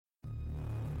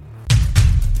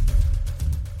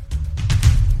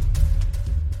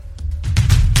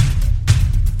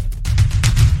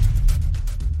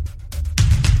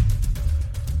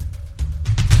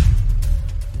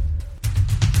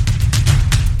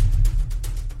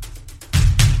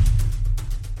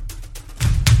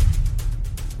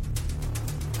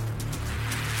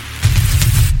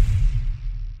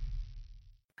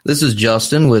This is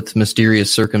Justin with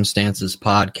Mysterious Circumstances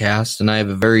podcast, and I have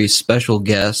a very special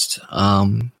guest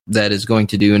that is going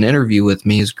to do an interview with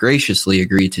me, has graciously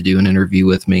agreed to do an interview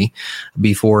with me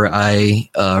before I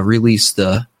release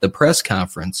the press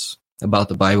conference about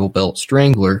the Bible Belt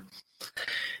Strangler.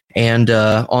 And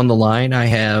on the line, I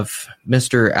have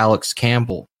Mr. Alex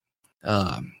Campbell.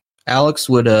 Alex,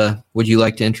 would you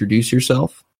like to introduce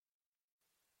yourself?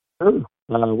 Sure.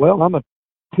 Well, I'm a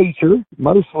teacher,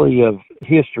 mostly of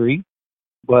history,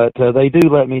 but they do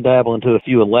let me dabble into a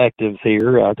few electives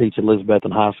here. I teach at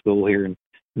Elizabethan High School here in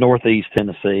Northeast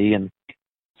Tennessee, and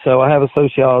so I have a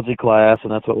sociology class,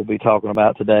 and that's what we'll be talking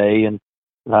about today. And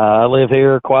I live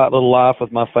here, quiet little life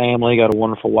with my family, got a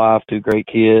wonderful wife, 2 great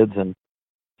kids, and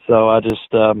so I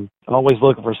just always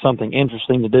looking for something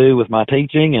interesting to do with my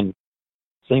teaching, and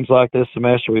seems like this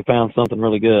semester we found something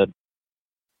really good.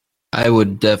 I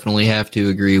would definitely have to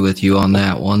agree with you on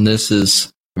that one. This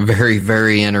is very,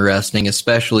 very interesting,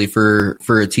 especially for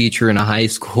a teacher in a high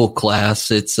school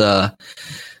class. It's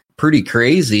pretty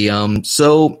crazy.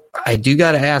 So I do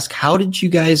got to ask, how did you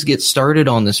guys get started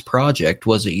on this project?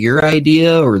 Was it your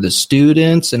idea or the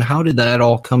students, and how did that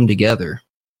all come together?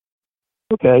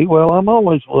 Okay, well, I'm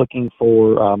always looking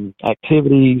for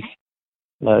activities,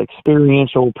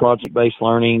 experiential, project-based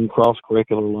learning,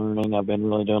 cross-curricular learning. I've been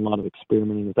really doing a lot of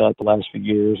experimenting with that the last few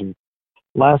years. And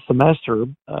last semester,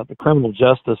 the criminal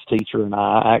justice teacher and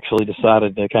I actually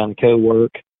decided to kind of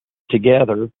co-work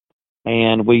together,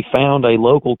 and we found a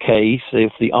local case.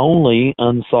 It's the only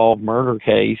unsolved murder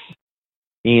case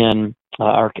in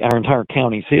our entire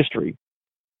county's history.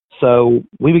 So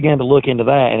we began to look into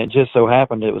that, and it just so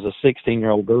happened it was a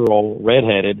 16-year-old girl,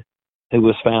 redheaded, who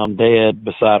was found dead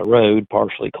beside a road,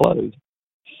 partially clothed.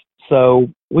 So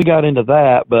we got into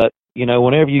that, but, you know,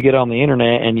 whenever you get on the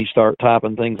internet and you start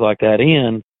typing things like that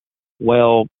in,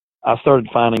 well, I started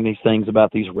finding these things about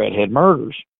these redhead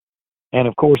murders. And,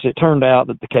 of course, it turned out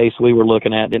that the case we were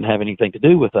looking at didn't have anything to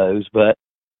do with those, but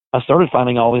I started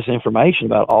finding all this information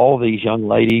about all these young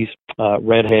ladies,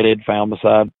 redheaded, found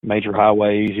beside major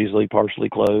highways, usually partially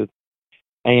clothed.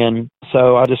 And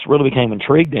so I just really became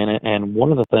intrigued in it. And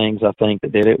one of the things I think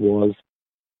that did it was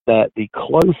that the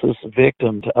closest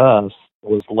victim to us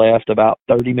was left about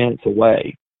 30 minutes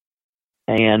away.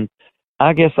 And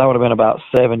I guess I would have been about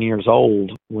 7 years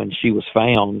old when she was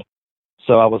found.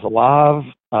 So I was alive.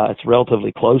 It's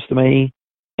relatively close to me.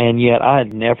 And yet I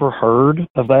had never heard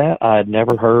of that. I had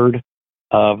never heard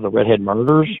of the redhead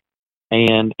murders.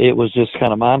 And it was just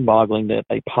kind of mind-boggling that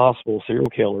a possible serial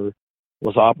killer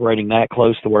was operating that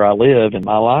close to where I lived in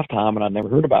my lifetime, and I'd never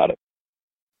heard about it.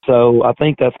 So I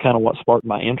think that's kind of what sparked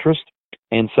my interest.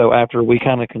 And so after we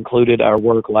kind of concluded our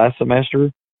work last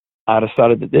semester, I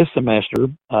decided that this semester,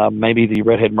 maybe the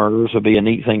redhead murders would be a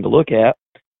neat thing to look at.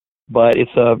 But it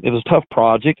was a tough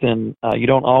project, and you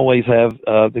don't always have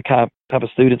the type of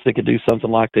students that could do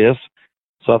something like this.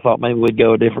 So I thought maybe we'd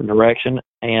go a different direction.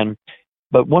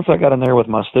 But once I got in there with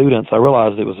my students, I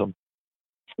realized it was an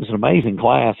amazing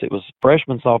class. It was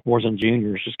freshmen, sophomores, and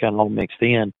juniors, just kind of all mixed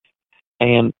in.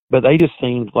 But they just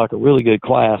seemed like a really good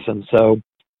class. And so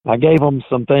I gave them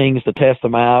some things to test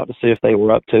them out to see if they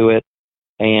were up to it.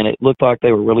 And it looked like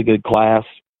they were a really good class.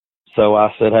 So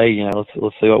I said, hey, you know,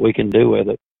 let's see what we can do with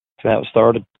it. So that was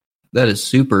started. That is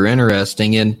super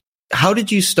interesting. And how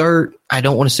did you start, I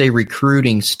don't want to say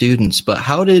recruiting students, but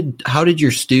how did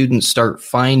your students start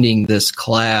finding this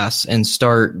class and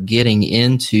start getting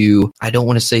into, I don't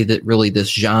want to say that really this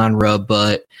genre,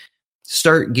 but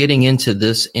start getting into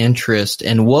this interest?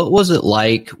 And what was it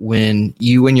like when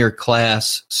you and your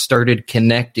class started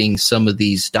connecting some of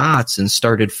these dots and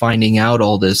started finding out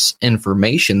all this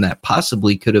information that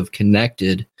possibly could have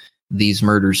connected these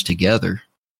murders together?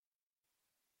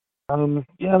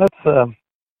 Yeah,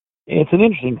 it's an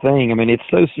interesting thing. I mean, it's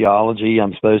sociology.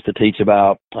 I'm supposed to teach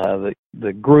about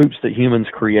the groups that humans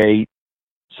create.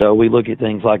 So we look at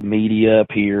things like media,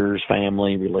 peers,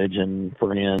 family, religion,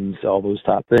 friends, all those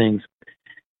type things.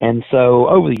 And so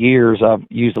over the years, I've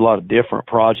used a lot of different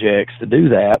projects to do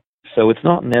that. So it's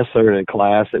not necessarily a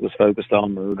class that was focused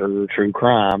on murder or true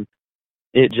crime.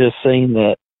 It just seemed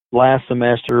that last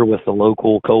semester with the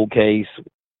local cold case,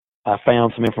 I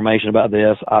found some information about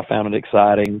this. I found it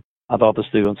exciting. I thought the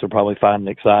students would probably find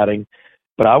it exciting.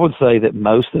 But I would say that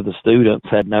most of the students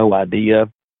had no idea.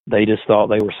 They just thought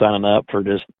they were signing up for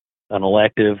just an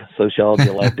elective, sociology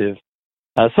elective.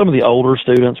 Some of the older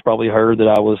students probably heard that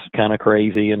I was kind of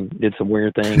crazy and did some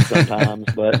weird things sometimes.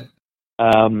 But,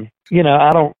 you know,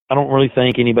 I don't really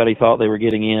think anybody thought they were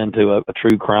getting into a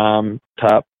true crime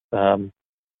type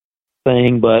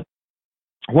thing. But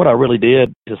what I really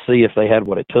did to see if they had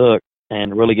what it took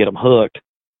and really get them hooked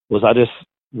was I just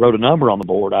wrote a number on the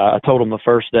board. I told them the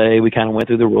first day, we kind of went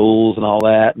through the rules and all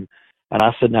that. And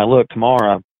I said, now look,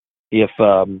 tomorrow, if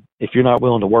you're not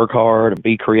willing to work hard and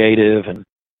be creative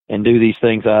and do these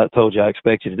things I told you I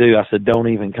expect you to do, I said, don't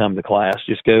even come to class.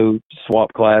 Just go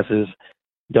swap classes.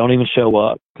 Don't even show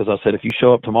up. Because I said, if you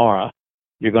show up tomorrow,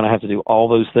 you're going to have to do all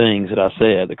those things that I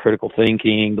said, the critical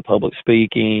thinking, the public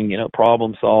speaking,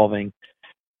 problem solving.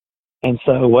 And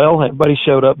so, well, everybody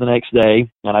showed up the next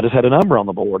day, and I just had a number on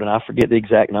the board, and I forget the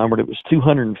exact number. It was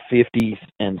 250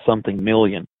 and something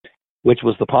million, which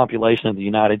was the population of the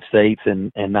United States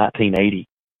in 1980.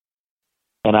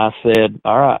 And I said,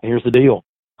 all right, here's the deal.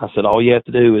 I said, all you have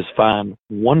to do is find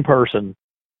one person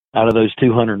out of those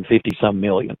 250 some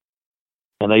million.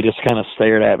 And they just kind of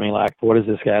stared at me like, what is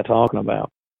this guy talking about?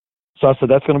 So I said,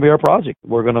 that's going to be our project.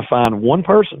 We're going to find one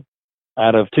person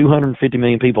out of 250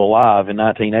 million people alive in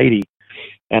 1980.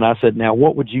 And I said, now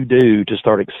what would you do to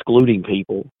start excluding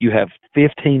people? You have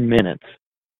 15 minutes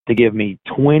to give me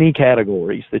 20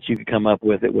 categories that you could come up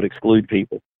with that would exclude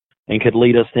people and could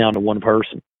lead us down to one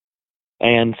person.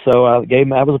 And so I gave them,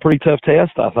 that was a pretty tough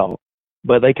test, I thought.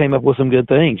 But they came up with some good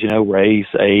things, race,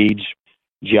 age,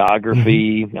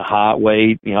 geography, height,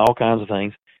 weight, all kinds of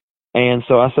things. And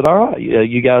so I said, all right,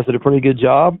 you guys did a pretty good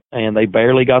job. And they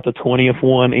barely got the 20th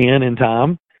one in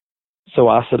time. So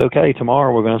I said, okay,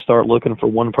 tomorrow we're going to start looking for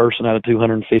one person out of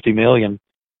 250 million.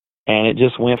 And it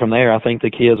just went from there. I think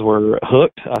the kids were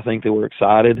hooked. I think they were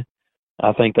excited.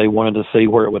 I think they wanted to see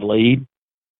where it would lead.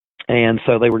 And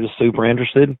so they were just super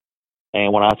interested.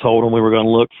 And when I told them we were going to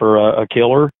look for a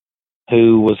killer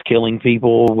who was killing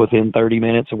people within 30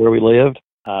 minutes of where we lived,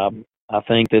 I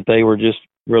think that they were just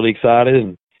really excited.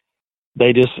 And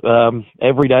they just,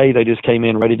 every day they just came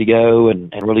in ready to go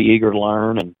and really eager to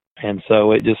learn. And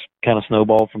so it just kind of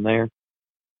snowballed from there.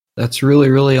 That's really,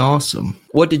 really awesome.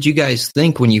 What did you guys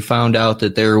think when you found out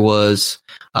that there was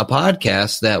a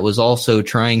podcast that was also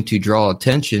trying to draw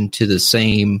attention to the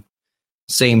same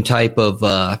type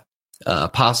of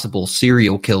possible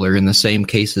serial killer in the same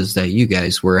cases that you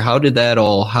guys were? How did that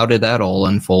all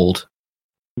unfold?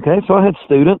 Okay, so I had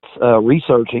students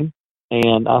researching,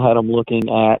 and I had them looking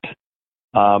at,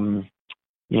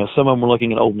 some of them were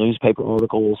looking at old newspaper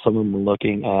articles, some of them were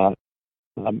looking at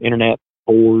internet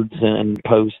boards and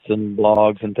posts and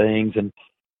blogs and things. And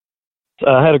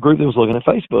I had a group that was looking at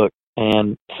Facebook.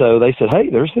 And so they said, hey,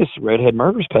 there's this Redhead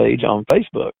Murders page on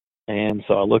Facebook. And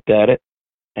so I looked at it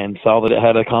and saw that it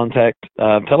had a contact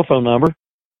telephone number.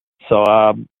 So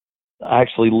I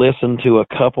actually listened to a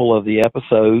couple of the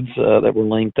episodes that were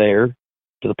linked there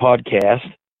to the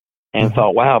podcast and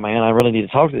thought, wow, man, I really need to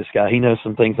talk to this guy. He knows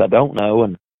some things I don't know.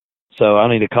 And so I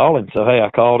need to call him. So, hey, I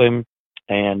called him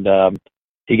and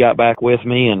he got back with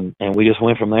me and we just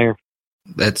went from there.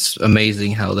 That's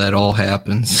amazing how that all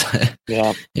happens.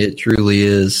 Yeah, it truly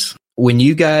is. When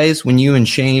you and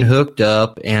Shane hooked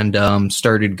up and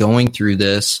started going through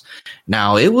this,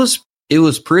 now it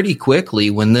was pretty quickly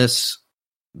when this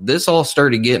all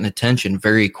started getting attention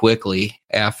very quickly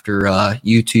after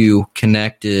you two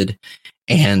connected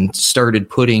and started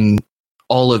putting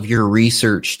all of your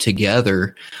research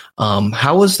together.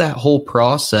 How was that whole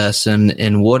process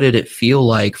and what did it feel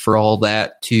like for all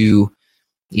that to,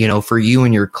 for you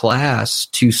and your class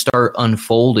to start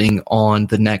unfolding on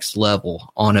the next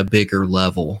level, on a bigger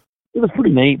level? It was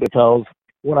pretty neat because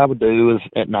what I would do is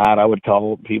at night I would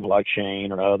call people like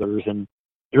Shane or others, and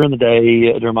during the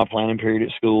day, during my planning period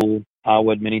at school, I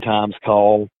would many times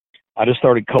call. I just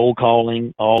started cold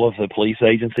calling all of the police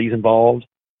agencies involved.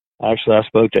 Actually, I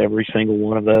spoke to every single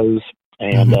one of those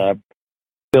and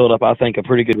built up, I think, a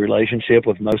pretty good relationship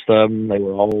with most of them. They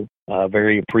were all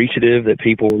very appreciative that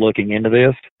people were looking into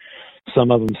this.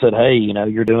 Some of them said, hey,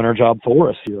 you're doing our job for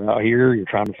us. You're out here, you're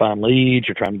trying to find leads,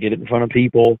 you're trying to get it in front of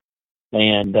people.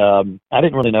 And I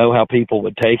didn't really know how people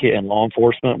would take it in law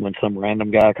enforcement when some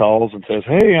random guy calls and says,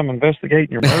 hey, I'm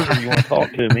investigating your murder. You want to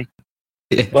talk to me?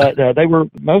 Yeah. But they were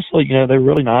mostly, they were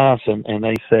really nice. And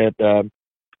they said,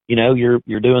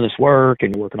 you're doing this work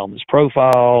and you're working on this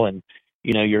profile and,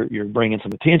 you're bringing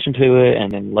some attention to it.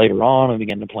 And then later on, I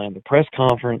began to plan the press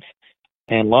conference.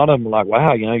 And a lot of them were like,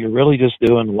 wow, you're really just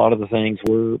doing a lot of the things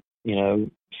we're,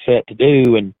 set to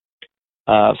do. And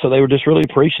so they were just really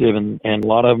appreciative, and a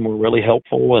lot of them were really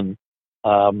helpful, and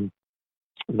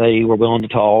they were willing to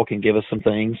talk and give us some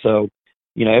things. So,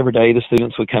 every day the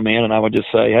students would come in and I would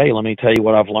just say, hey, let me tell you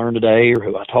what I've learned today or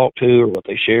who I talked to or what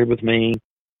they shared with me.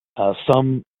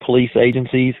 Some police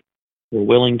agencies were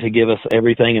willing to give us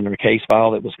everything in their case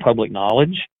file that was public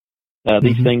knowledge.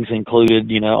 These things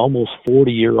included, almost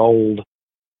 40-year-old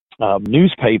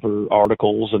newspaper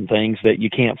articles and things that you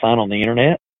can't find on the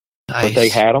internet. But they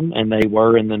Nice. had them, and they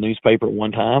were in the newspaper at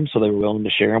one time, so they were willing to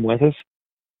share them with us.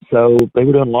 So they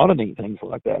were doing a lot of neat things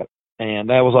like that, and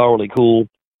that was all really cool.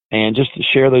 And just to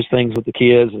share those things with the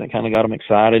kids, and it kind of got them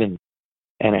excited, and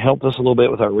it helped us a little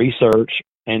bit with our research.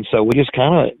 And so we just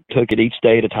kind of took it each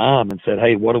day at a time and said,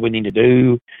 hey, what do we need to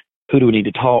do? Who do we need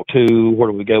to talk to?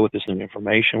 Where do we go with this new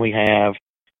information we have?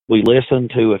 We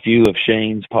listened to a few of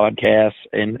Shane's podcasts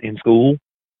in school,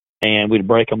 and we'd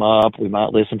break them up. We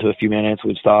might listen to a few minutes.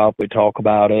 We'd stop. We'd talk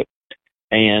about it.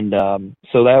 And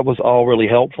so that was all really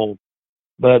helpful.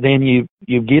 But then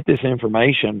you get this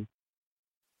information,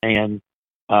 and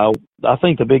I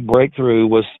think the big breakthrough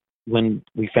was when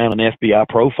we found an FBI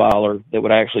profiler that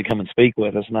would actually come and speak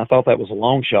with us. And I thought that was a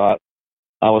long shot.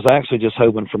 I was actually just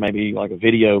hoping for maybe like a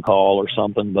video call or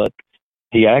something, but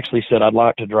he actually said, I'd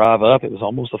like to drive up. It was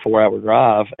almost a 4-hour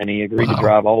drive, and he agreed to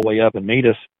drive all the way up and meet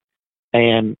us.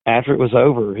 And after it was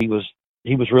over, he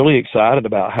was really excited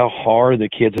about how hard the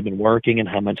kids had been working and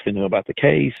how much they knew about the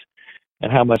case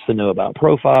and how much they knew about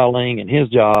profiling and his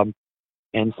job.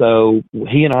 And so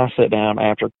he and I sat down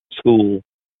after school,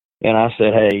 and I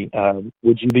said, hey,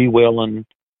 would you be willing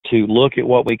to look at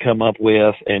what we come up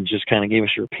with and just kind of give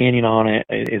us your opinion on it?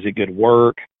 Is it good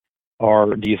work?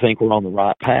 Or do you think we're on the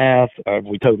right path? Or have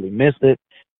we totally missed it?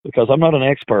 Because I'm not an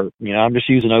expert. I'm just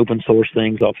using open source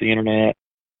things off the internet.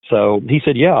 So he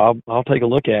said, yeah, I'll take a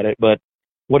look at it. But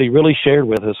what he really shared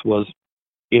with us was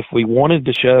if we wanted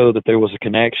to show that there was a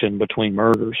connection between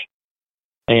murders,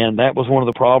 and that was one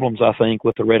of the problems, I think,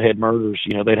 with the Redhead murders.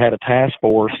 They'd had a task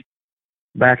force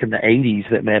back in the 80s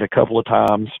that met a couple of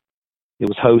times. It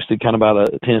was hosted kind of by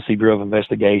the Tennessee Bureau of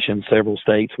Investigation. Several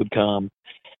states would come,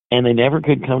 and they never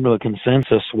could come to a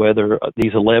consensus whether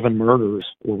these 11 murders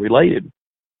were related.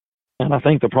 And I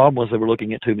think the problem was they were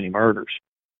looking at too many murders.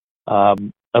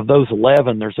 Of those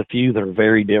 11, there's a few that are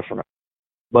very different.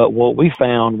 But what we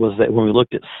found was that when we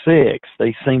looked at 6,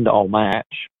 they seemed to all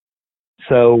match.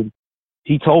 So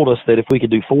he told us that if we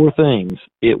could do 4 things,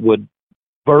 it would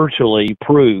virtually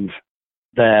prove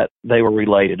that they were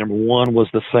related. Number 1 was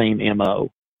the same MO.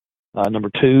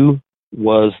 Number 2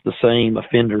 was the same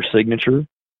offender signature.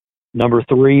 Number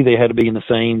 3, they had to be in the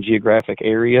same geographic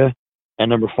area. And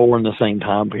number 4, in the same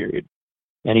time period.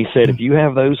 And he said, if you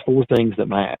have those 4 things that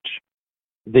match,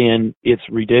 then it's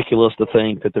ridiculous to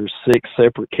think that there's 6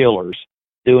 separate killers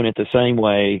doing it the same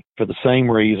way for the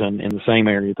same reason in the same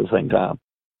area at the same time.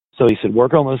 So he said,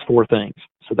 work on those 4 things.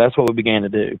 So that's what we began to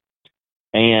do.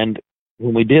 And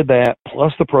when we did that,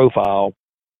 plus the profile,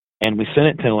 and we sent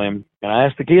it to him, and I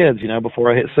asked the kids,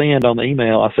 before I hit send on the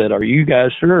email, I said, are you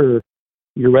guys sure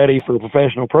you're ready for a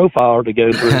professional profiler to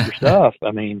go through your stuff?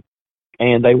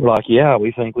 And they were like, yeah,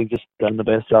 we think we've just done the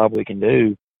best job we can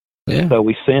do. Yeah. So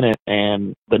we sent it,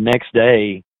 and the next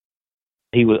day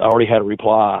he already had a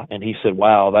reply, and he said,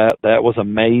 wow, that was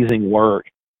amazing work.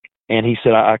 And he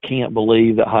said, I can't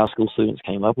believe that high school students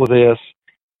came up with this.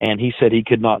 And he said he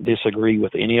could not disagree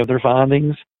with any of their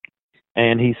findings.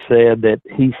 And he said that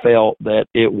he felt that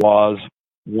it was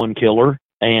one killer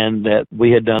and that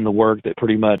we had done the work that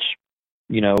pretty much,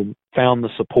 found the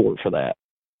support for that.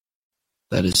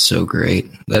 That is so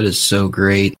great. That is so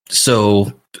great.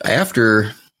 So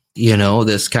after,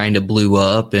 this kind of blew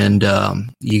up and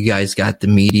you guys got the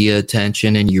media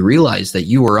attention and you realized that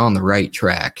you were on the right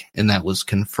track, and that was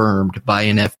confirmed by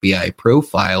an FBI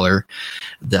profiler.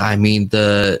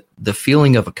 The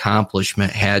feeling of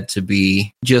accomplishment had to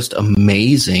be just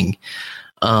amazing.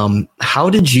 How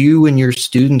did you and your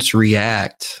students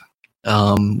react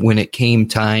when it came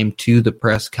time to the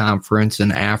press conference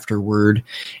and afterward,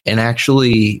 and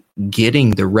actually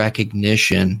getting the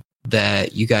recognition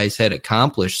that you guys had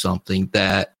accomplished something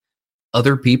that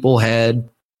other people had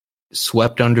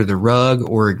swept under the rug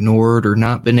or ignored or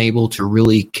not been able to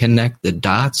really connect the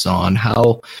dots on?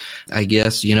 How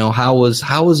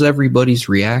was everybody's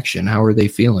reaction? How are they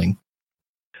feeling?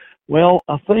 Well,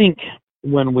 I think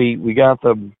when we got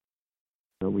the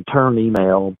return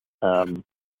email,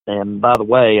 and by the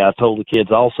way, I told the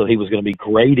kids also he was going to be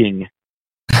grading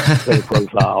their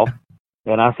profile.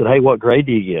 And I said, hey, what grade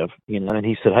do you give? And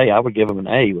he said, hey, I would give them an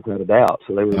A without a doubt.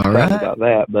 So they were excited about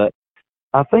that. But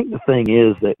I think the thing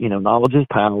is that, knowledge is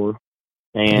power.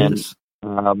 And yes.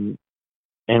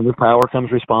 And with power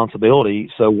comes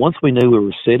responsibility. So once we knew we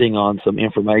were sitting on some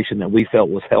information that we felt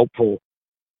was helpful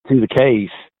to the case,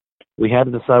 we had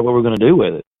to decide what we were going to do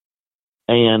with it.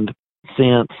 And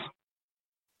since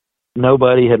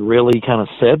nobody had really kind of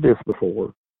said this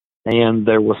before, and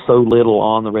there was so little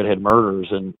on the Redhead murders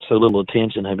and so little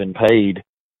attention had been paid,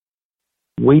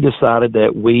 we decided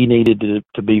that we needed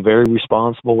to be very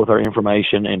responsible with our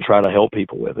information and try to help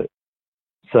people with it.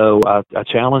 So I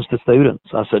challenged the students.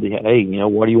 I said, hey,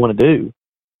 what do you want to do?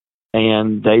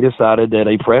 And they decided that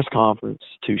a press conference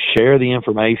to share the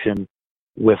information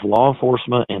with law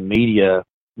enforcement and media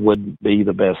would be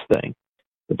the best thing.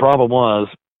 The problem was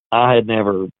I had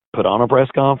never put on a press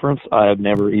conference. I had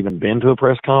never even been to a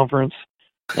press conference,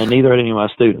 and neither had any of my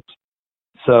students.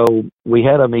 So we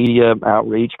had a media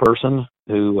outreach person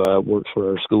who works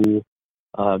for our school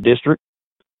district,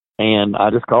 and I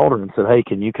just called her and said, hey,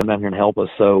 can you come down here and help us?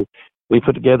 So we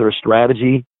put together a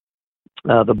strategy.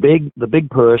 The big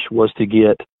push was to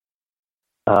get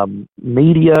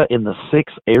media in the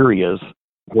 6 areas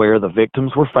where the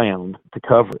victims were found to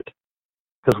cover it.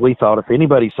 Because we thought if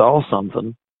anybody saw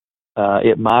something,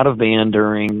 it might have been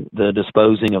during the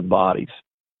disposing of bodies.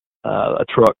 A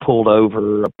truck pulled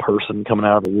over, a person coming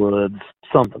out of the woods,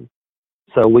 something.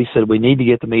 So we said we need to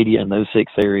get the media in those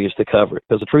 6 areas to cover it.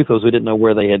 Because the truth was we didn't know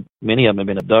where many of them had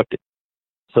been abducted.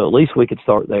 So at least we could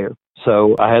start there.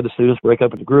 So I had the students break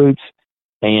up into groups,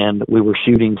 and we were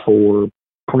shooting for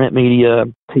print media,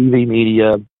 TV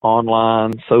media,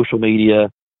 online, social media,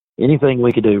 anything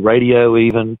we could do, radio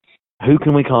even. Who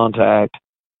can we contact?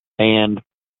 And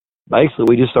basically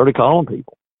we just started calling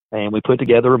people. And we put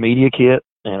together a media kit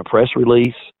and a press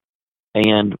release.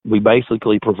 And we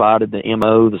basically provided the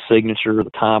MO, the signature,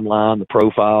 the timeline, the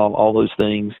profile, all those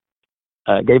things.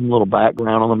 Gave them a little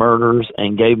background on the murders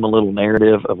and gave them a little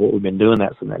narrative of what we've been doing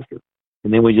that semester.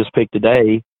 And then we just picked a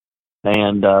day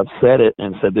and set it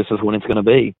and said, this is when it's going to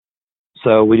be.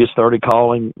 So we just started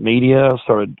calling media,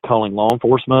 started calling law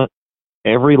enforcement.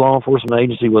 Every law enforcement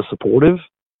agency was supportive.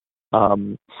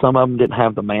 Some of them didn't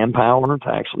have the manpower to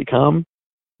actually come,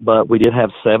 but we did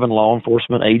have 7 law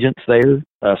enforcement agents there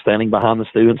standing behind the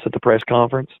students at the press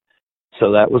conference.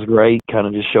 So that was great, kind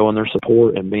of just showing their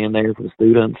support and being there for the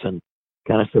students and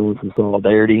kind of showing some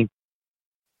solidarity.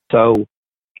 So,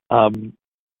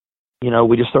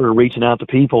 we just started reaching out to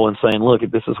people and saying, look,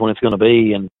 this is when it's going to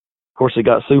be. And of course, it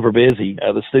got super busy.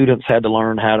 The students had to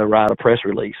learn how to write a press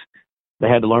release. They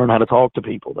had to learn how to talk to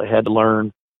people. They had to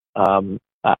learn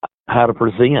how to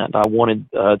present. I wanted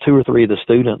 2 or 3 of the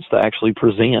students to actually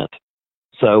present.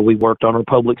 So we worked on our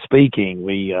public speaking.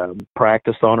 We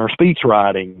practiced on our speech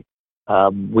writing.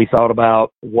 We thought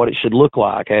about what it should look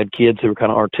like. I had kids who were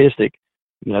kind of artistic,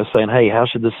 saying, hey, how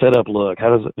should the setup look?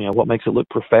 How does it, what makes it look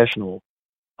professional?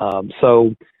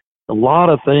 So a lot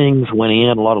of things went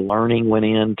in, a lot of learning went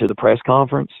into the press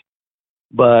conference,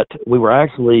 but we were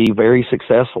actually very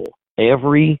successful.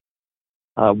 Every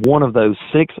one of those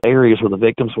 6 areas where the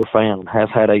victims were found has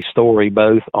had a story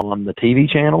both on the TV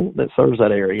channel that serves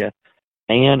that area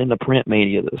and in the print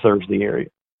media that serves the area.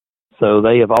 So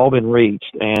they have all been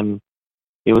reached, and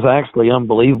it was actually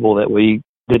unbelievable that we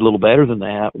did a little better than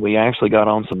that. We actually got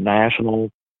on some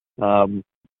national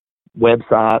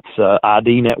websites,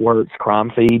 ID Networks,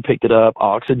 Crime Feed picked it up,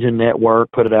 Oxygen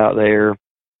Network put it out there.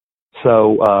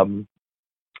 So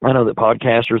I know that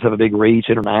podcasters have a big reach,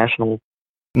 international.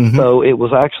 Mm-hmm. So it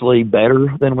was actually better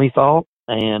than we thought.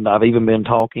 And I've even been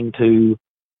talking to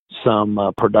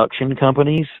some production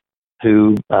companies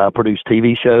who produce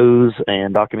TV shows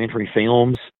and documentary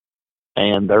films,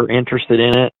 and they're interested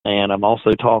in it. And I'm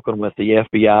also talking with the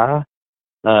FBI.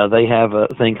 They have a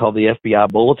thing called the FBI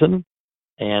Bulletin,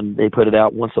 and they put it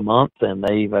out once a month, and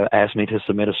they've asked me to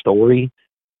submit a story.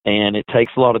 And it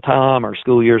takes a lot of time. Our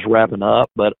school year's wrapping up,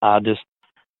 but I just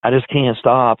can't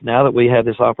stop. Now that we have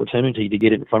this opportunity to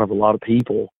get it in front of a lot of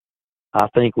people, I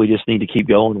think we just need to keep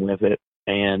going with it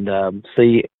and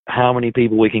see how many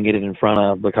people we can get it in front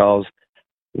of, because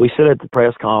we sit at the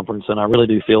press conference, and I really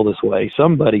do feel this way.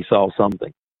 Somebody saw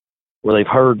something where they've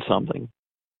heard something.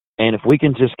 And if we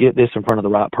can just get this in front of the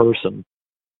right person,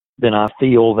 then I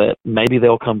feel that maybe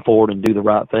they'll come forward and do the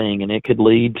right thing, and it could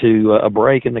lead to a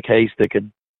break in the case that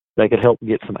could help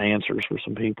get some answers for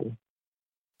some people.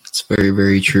 It's very,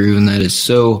 very true, and that is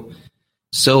so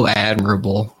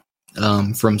admirable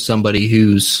from somebody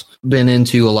who's been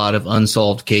into a lot of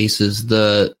unsolved cases.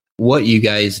 What you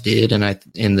guys did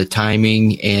and the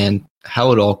timing and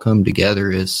how it all come together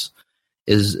is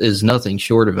nothing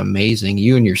short of amazing.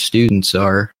 You and your students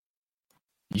are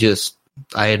just,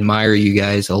 I admire you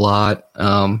guys a lot.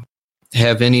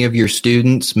 Have any of your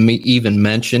students even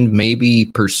mentioned maybe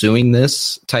pursuing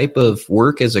this type of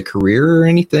work as a career or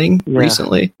anything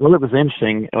recently? Well, it was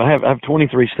interesting. I have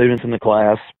 23 students in the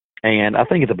class, and I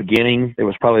think at the beginning there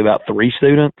was probably about 3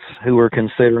 students who were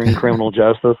considering criminal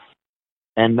justice.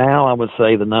 And now I would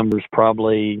say the number's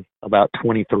probably about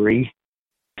 23.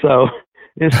 So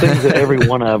it seems that every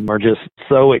one of them are just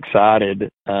so excited.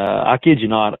 I kid you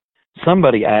not.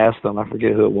 Somebody asked them, I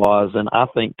forget who it was, and I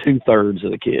think 2/3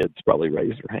 of the kids probably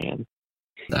raised their hand.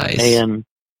 Nice. And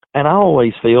And I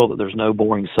always feel that there's no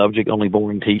boring subject, only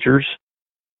boring teachers.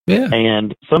 Yeah.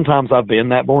 And sometimes I've been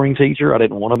that boring teacher. I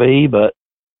didn't want to be, but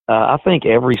I think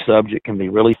every subject can be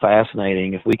really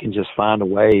fascinating if we can just find a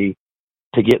way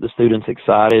to get the students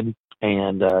excited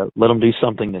and let them do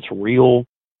something that's real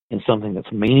and something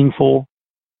that's meaningful.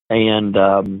 And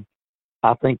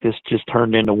I think this just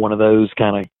turned into one of those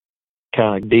kind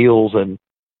of deals, and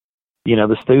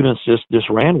the students just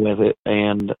ran with it.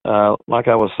 And like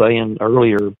I was saying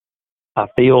earlier, I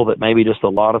feel that maybe just a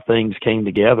lot of things came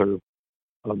together.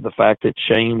 The fact that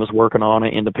Shane was working on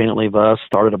it independently of us,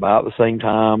 started about the same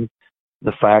time.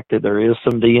 The fact that there is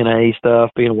some DNA stuff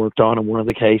being worked on in one of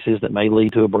the cases that may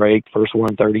lead to a break, first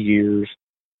one in 30 years.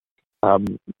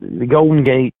 The Golden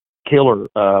Gate killer,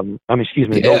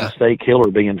 the Golden State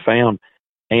killer being found,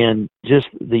 and just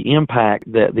the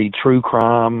impact that the true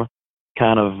crime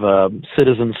kind of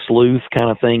citizen sleuth kind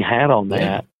of thing had on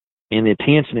that, and the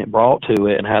attention it brought to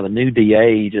it, and how the new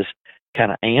DA just kind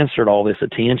of answered all this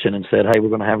attention and said, hey, we're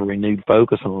going to have a renewed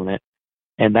focus on it.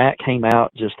 And that came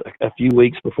out just a few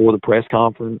weeks before the press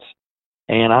conference.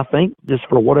 And I think just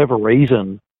for whatever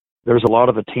reason, there's a lot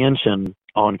of attention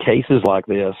on cases like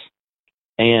this.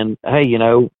 And, hey,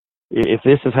 if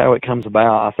this is how it comes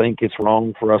about, I think it's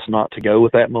wrong for us not to go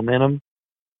with that momentum.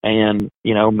 And,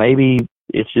 maybe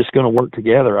it's just going to work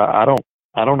together. I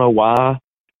don't know why,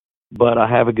 but I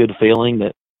have a good feeling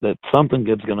that something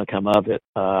good's going to come of it.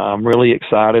 I'm really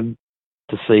excited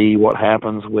to see what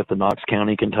happens with the Knox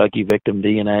County, Kentucky victim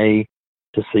DNA,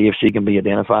 to see if she can be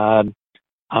identified.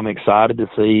 I'm excited to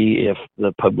see if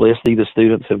the publicity the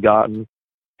students have gotten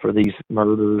for these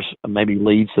murders maybe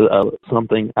leads to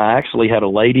something. I actually had a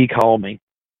lady call me.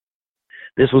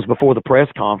 This was before the press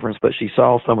conference, but she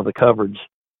saw some of the coverage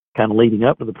kind of leading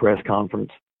up to the press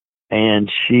conference.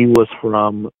 And she was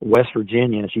from West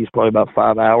Virginia. She's probably about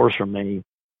 5 hours from me.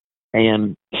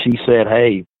 And she said,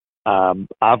 hey,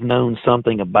 I've known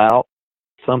something about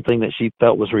something that she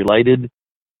felt was related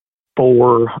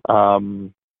for,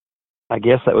 I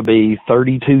guess that would be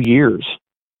 32 years.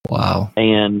 Wow.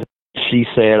 And she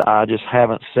said, I just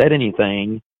haven't said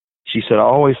anything. She said, I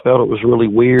always felt it was really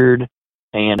weird,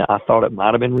 and I thought it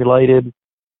might have been related.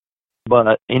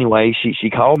 But anyway, she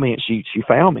called me, and she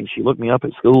found me. She looked me up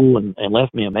at school and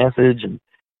left me a message, and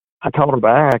I called her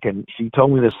back, and she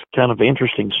told me this kind of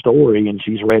interesting story. And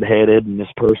she's redheaded, and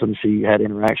this person she had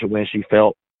interaction with, she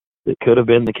felt it could have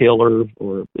been the killer,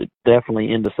 or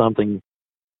definitely into something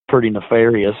pretty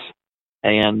nefarious.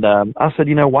 And I said,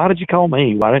 why did you call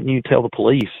me? Why didn't you tell the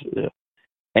police?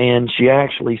 And she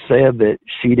actually said that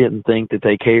she didn't think that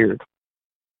they cared.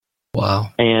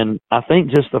 Wow. And I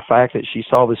think just the fact that she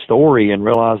saw this story and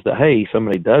realized that, hey,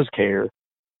 somebody does care,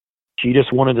 she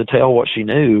just wanted to tell what she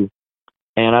knew.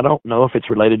 And I don't know if it's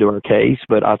related to her case,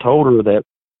 but I told her that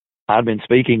I'd been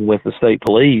speaking with the state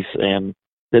police and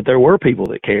that there were people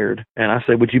that cared. And I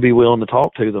said, would you be willing to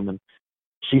talk to them? And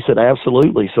she said,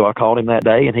 absolutely. So I called him that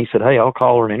day, and he said, hey, I'll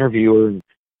call her and interview her and,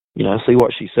 see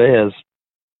what she says.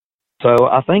 So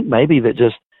I think maybe that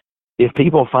just if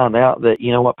people find out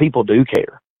that, people do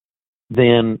care,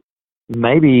 then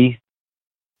maybe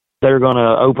they're going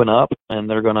to open up, and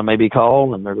they're going to maybe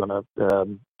call, and they're going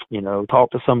to,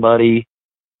 talk to somebody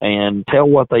and tell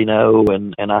what they know.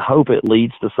 And I hope it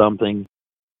leads to something,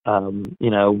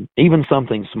 even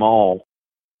something small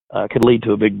could lead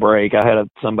to a big break. I had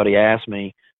somebody ask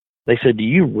me, they said, do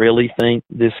you really think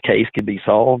this case could be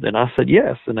solved? And I said,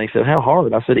 yes. And they said, how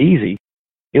hard? I said, easy.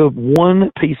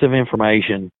 One piece of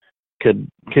information could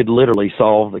literally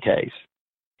solve the case.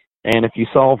 And if you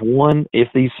solve one, if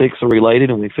these 6 are related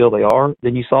and we feel they are,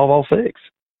 then you solve all 6.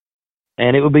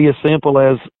 And it would be as simple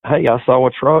as, hey, I saw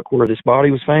a truck where this body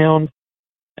was found,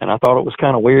 and I thought it was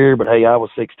kind of weird, but hey, I was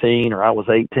 16 or I was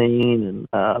 18,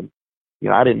 and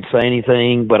I didn't say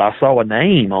anything, but I saw a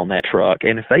name on that truck.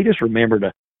 And if they just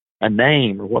remembered a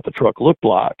name or what the truck looked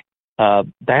like,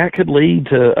 that could lead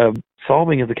to a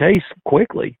solving of the case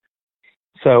quickly.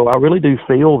 So I really do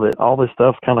feel that all this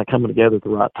stuff kind of coming together at the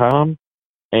right time,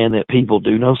 and that people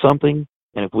do know something.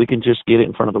 And if we can just get it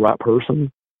in front of the right person,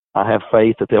 I have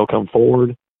faith that they'll come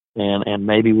forward, and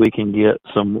maybe we can get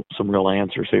some real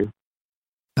answers here.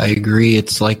 I agree.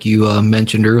 It's like you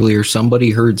mentioned earlier,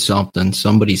 somebody heard something,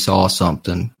 somebody saw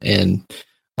something. And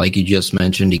like you just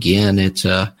mentioned again, it's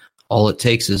all it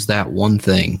takes is that one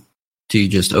thing to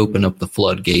just open up the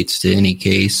floodgates to any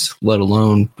case, let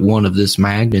alone one of this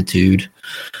magnitude.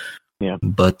 Yeah.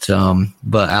 But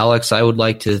Alex, I would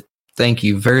like to thank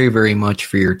you very, very much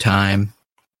for your time.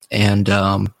 And,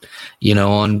 on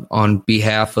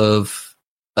behalf of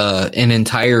an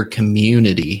entire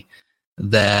community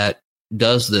that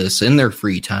does this in their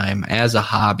free time as a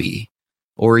hobby,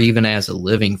 or even as a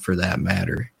living for that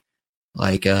matter.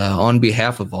 Like, on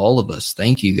behalf of all of us,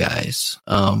 thank you guys.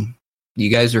 You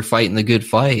guys are fighting the good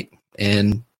fight,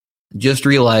 and just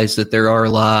realize that there are a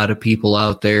lot of people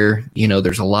out there.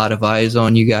 There's a lot of eyes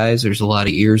on you guys. There's a lot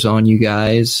of ears on you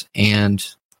guys, and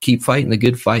keep fighting the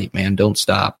good fight, man. Don't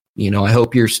stop. I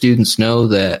hope your students know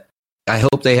that. I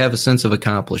hope they have a sense of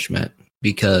accomplishment,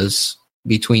 because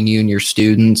between you and your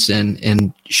students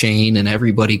and Shane and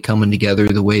everybody coming together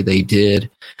the way they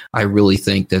did, I really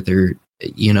think that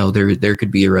there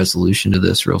could be a resolution to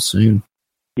this real soon.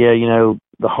 Yeah,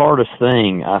 the hardest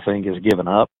thing, I think, is giving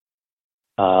up.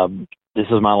 This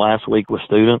is my last week with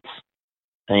students,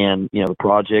 and, the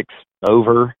project's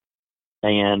over,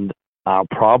 and I'll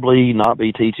probably not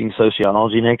be teaching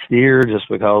sociology next year just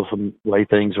because of the way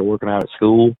things are working out at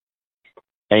school.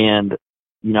 And,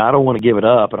 I don't want to give it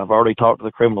up. And I've already talked to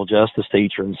the criminal justice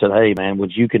teacher and said, hey, man,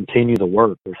 would you continue the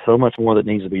work? There's so much more that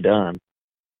needs to be done.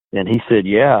 And he said,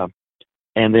 yeah.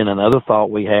 And then another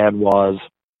thought we had was,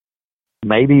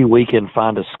 maybe we can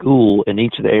find a school in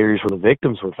each of the areas where the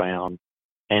victims were found,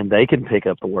 and they can pick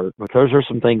up the work, because there's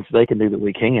some things they can do that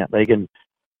we can't. They can,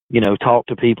 talk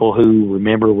to people who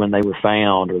remember when they were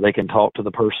found, or they can talk to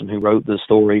the person who wrote the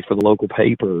story for the local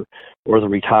paper, or the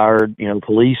retired,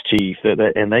 police chief,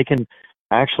 and they can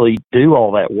actually do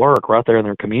all that work right there in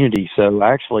their community. So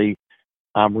actually,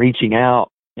 I'm reaching out,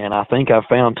 and I think I've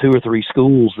found 2 or 3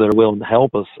 schools that are willing to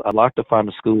help us. I'd like to find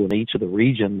a school in each of the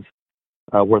regions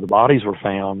where the bodies were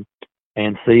found,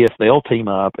 and see if they'll team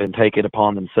up and take it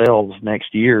upon themselves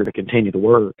next year to continue the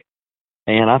work.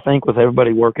 And I think with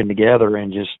everybody working together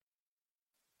and just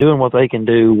doing what they can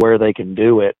do where they can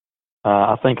do it,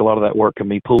 I think a lot of that work can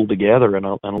be pulled together, and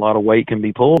a lot of weight can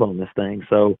be pulled on this thing.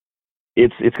 So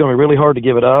it's going to be really hard to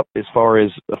give it up as far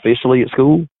as officially at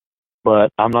school, but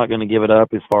I'm not going to give it up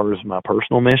as far as my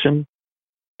personal mission.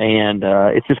 And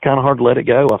it's just kind of hard to let it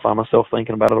go. I find myself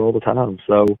thinking about it all the time.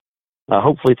 So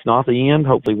hopefully it's not the end.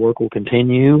 Hopefully work will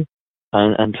continue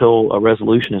until a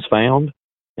resolution is found.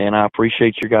 And I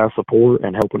appreciate your guys' support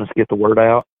and helping us get the word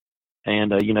out.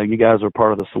 And, you guys are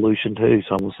part of the solution too.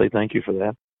 So I'm going to say thank you for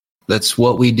that. That's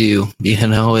what we do.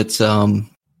 It's,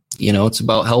 it's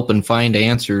about helping find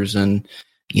answers. And,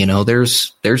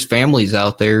 there's families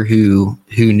out there who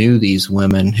knew these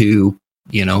women who,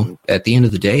 at the end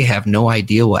of the day have no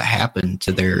idea what happened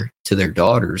to their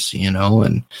daughters,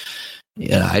 and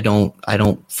yeah, I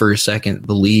don't for a second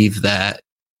believe that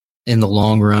in the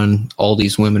long run, all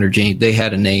these women they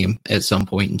had a name at some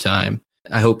point in time.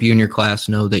 I hope you and your class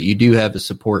know that you do have a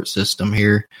support system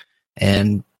here,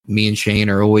 and me and Shane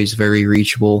are always very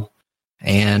reachable,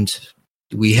 and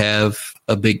we have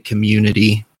a big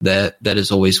community that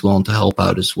is always willing to help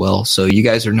out as well. So you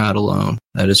guys are not alone.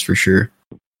 That is for sure.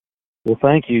 Well,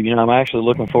 thank you. I'm actually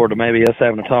looking forward to maybe us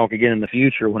having a talk again in the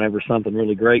future whenever something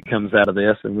really great comes out of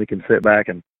this, and we can sit back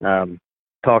and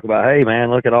talk about, hey, man,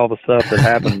 look at all the stuff that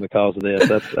happened because of this.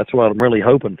 That's what I'm really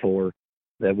hoping for,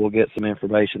 that we'll get some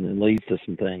information that leads to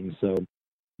some things. So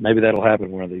maybe that'll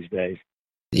happen one of these days.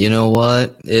 You know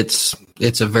what? It's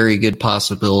a very good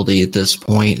possibility at this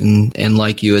point. And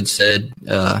like you had said,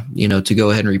 to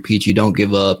go ahead and repeat, you don't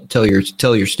give up. Tell your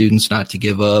students not to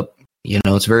give up.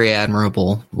 It's very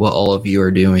admirable what all of you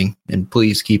are doing, and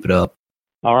please keep it up.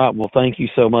 All right. Well, thank you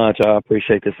so much. I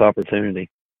appreciate this opportunity.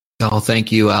 Oh,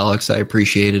 thank you, Alex. I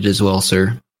appreciate it as well,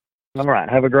 sir. All right.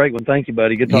 Have a great one. Thank you,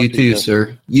 buddy. Good talking to you. You too,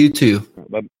 sir. You too.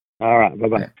 All right.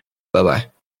 Bye-bye. Bye-bye.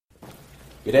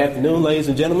 Good afternoon, ladies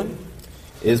and gentlemen.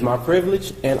 It is my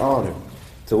privilege and honor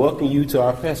to welcome you to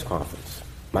our press conference.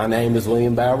 My name is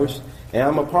William Bowers, and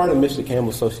I'm a part of Mr.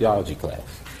 Campbell's sociology class.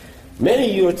 Many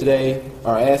of you today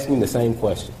are asking the same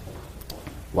question.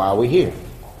 Why are we here?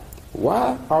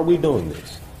 Why are we doing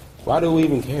this? Why do we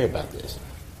even care about this?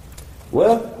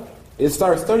 Well, it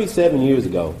starts 37 years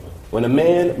ago when a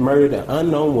man murdered an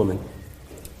unknown woman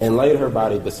and laid her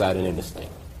body beside an interstate.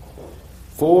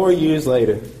 4 years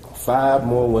later, 5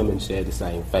 more women shared the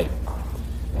same fate.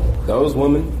 Those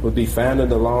women would be found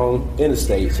along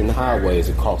interstates and highways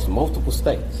across multiple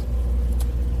states.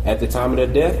 At the time of their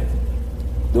death,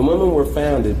 the women were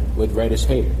found with reddish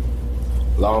hair.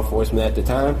 Law enforcement at the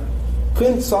time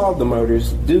couldn't solve the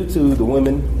murders due to the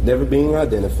women never being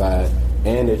identified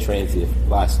and their transient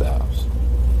lifestyles.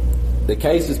 The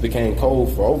cases became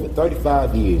cold for over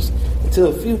 35 years until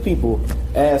a few people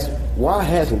asked, why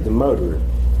hasn't the murderer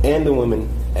and the women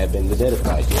have been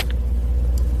identified yet?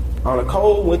 On a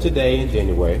cold winter day in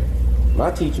January, my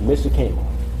teacher, Mr. Campbell,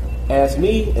 asked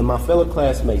me and my fellow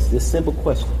classmates this simple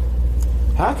question.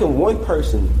 How can one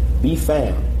person be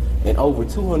found in over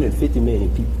 250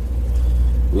 million people?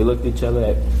 We looked at each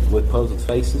other with puzzled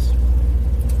faces.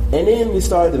 And then we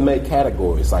started to make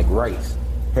categories like race,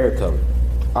 hair color,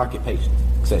 occupation,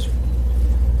 etc.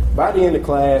 By the end of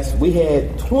class, we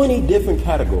had 20 different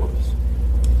categories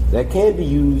that can be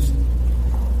used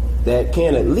that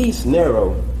can at least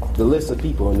narrow the list of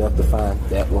people enough to find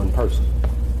that one person.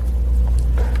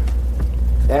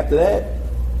 After that,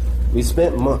 we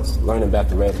spent months learning about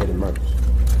the red-headed murders.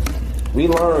 We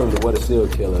learned what a serial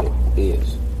killer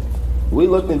is. We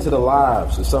looked into the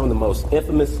lives of some of the most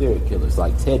infamous serial killers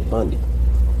like Ted Bundy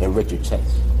and Richard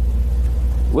Chase.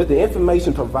 With the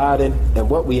information provided and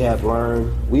what we have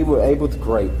learned, we were able to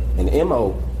create an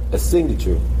MO, a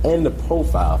signature, and a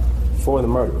profile for the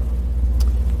murderer.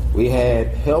 We had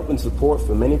help and support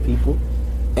from many people,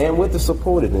 and with the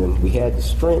support of them, we had the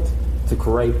strength to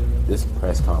create this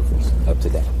press conference of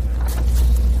today.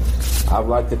 I would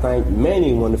like to thank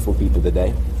many wonderful people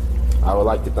today. I would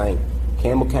like to thank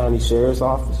Campbell County Sheriff's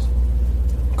Office,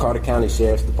 Carter County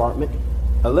Sheriff's Department,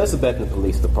 Elizabethton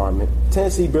Police Department,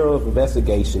 Tennessee Bureau of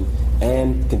Investigation,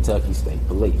 and Kentucky State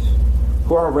Police,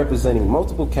 who are representing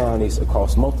multiple counties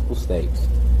across multiple states,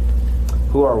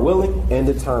 who are willing and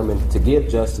determined to give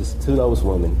justice to those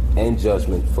women and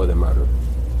judgment for the murder.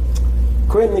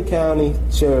 Crittenden County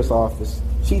Sheriff's Office,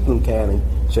 Chiefland County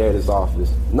Sheriff's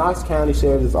Office, Knox County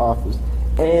Sheriff's Office,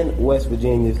 and West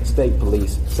Virginia State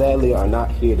Police sadly are not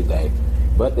here today,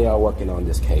 but they are working on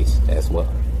this case as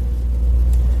well.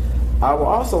 I would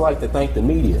also like to thank the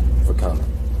media for coming.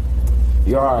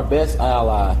 You are our best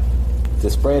ally to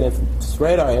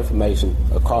spread our information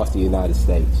across the United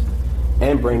States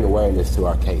and bring awareness to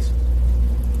our cases.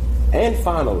 And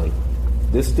finally,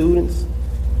 the students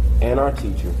and our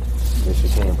teacher,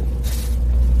 Mr. Campbell.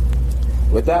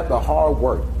 Without the hard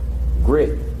work,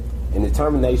 grit, and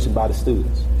determination by the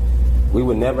students, we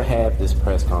would never have this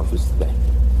press conference today.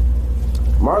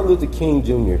 Martin Luther King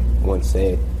Jr. once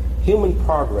said, "Human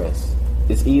progress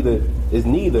is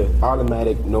neither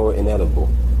automatic nor inevitable.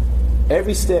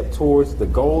 Every step towards the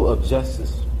goal of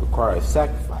justice requires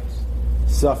sacrifice,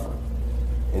 suffering,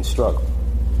 and struggle.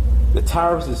 The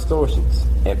tireless distortions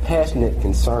and passionate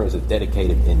concerns of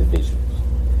dedicated individuals.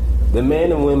 The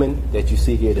men and women that you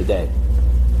see here today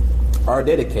are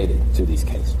dedicated to these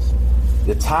cases.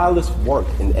 The tireless work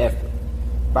and effort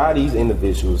by these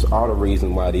individuals are the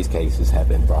reason why these cases have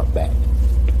been brought back."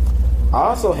 I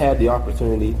also had the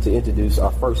opportunity to introduce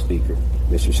our first speaker,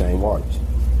 Mr. Shane Waters.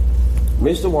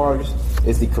 Mr. Waters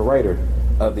is the curator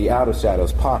of the Out of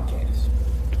Shadows podcast.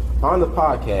 On the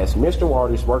podcast, Mr.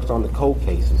 Waters works on the cold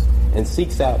cases and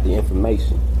seeks out the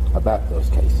information about those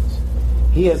cases.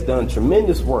 He has done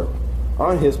tremendous work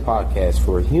on his podcast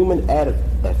for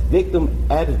victim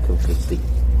advocacy,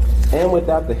 and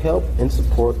without the help and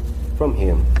support from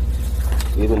him,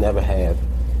 we would never have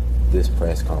this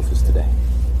press conference today.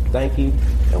 Thank you,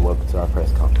 and welcome to our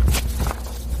press conference.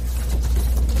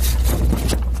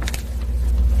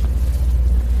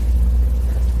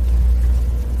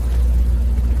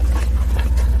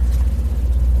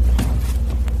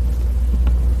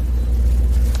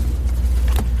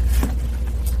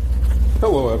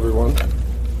 Hello,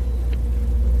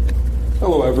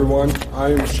 everyone. I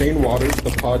am Shane Waters, the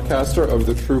podcaster of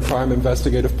the true crime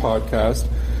investigative podcast,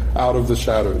 Out of the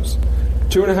Shadows.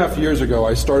 2.5 years ago,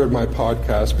 I started my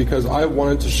podcast because I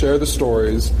wanted to share the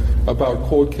stories about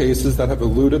cold cases that have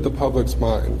eluded the public's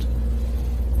mind.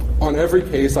 On every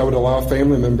case, I would allow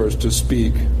family members to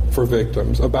speak for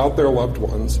victims about their loved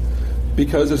ones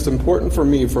because it's important for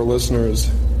me, for listeners,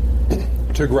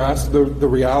 to grasp the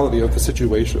reality of the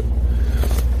situation.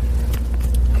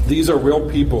 These are real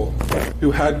people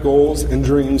who had goals and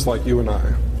dreams like you and I.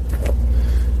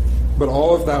 But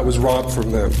all of that was robbed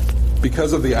from them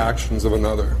because of the actions of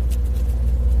another.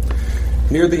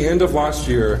 Near the end of last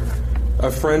year, a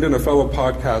friend and a fellow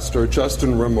podcaster,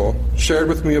 Justin Rimmel, shared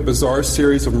with me a bizarre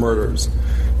series of murders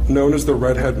known as the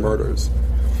Redhead Murders.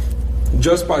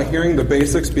 Just by hearing the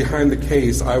basics behind the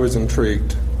case, I was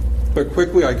intrigued. But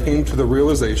quickly I came to the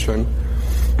realization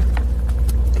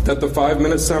that the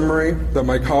 5-minute summary that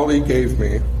my colleague gave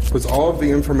me was all of the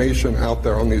information out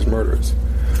there on these murders.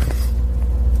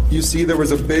 You see, there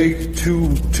was a big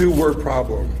two-word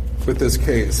problem with this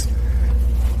case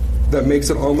that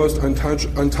makes it almost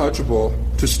untouchable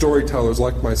to storytellers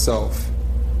like myself: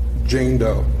 Jane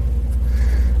Doe.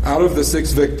 Out of the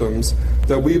 6 victims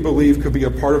that we believe could be a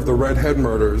part of the Redhead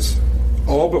Murders,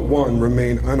 all but one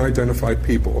remain unidentified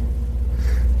people.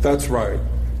 That's right.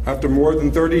 After more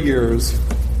than 30 years,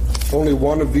 only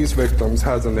one of these victims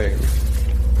has a name.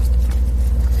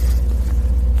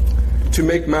 To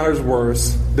make matters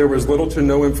worse, there was little to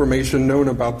no information known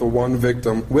about the one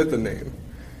victim with a name,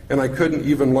 and I couldn't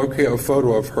even locate a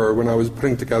photo of her when I was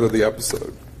putting together the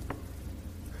episode.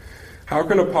 How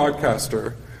can a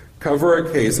podcaster cover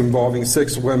a case involving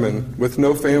 6 women with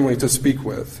no family to speak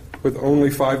with only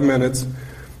 5 minutes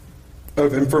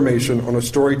of information on a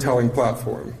storytelling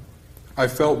platform? I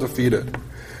felt defeated.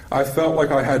 I felt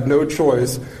like I had no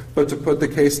choice but to put the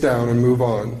case down and move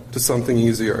on to something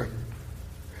easier.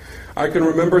 I can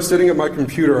remember sitting at my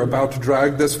computer about to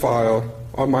drag this file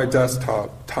on my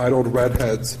desktop titled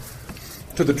Redheads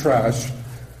to the trash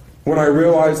when I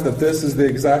realized that this is the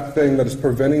exact thing that is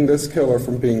preventing this killer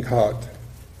from being caught.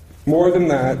 More than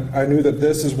that, I knew that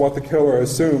this is what the killer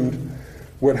assumed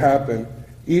would happen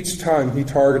each time he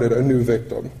targeted a new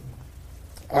victim.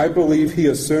 I believe he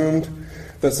assumed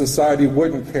that society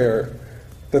wouldn't care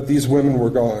that these women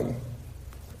were gone.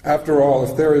 After all,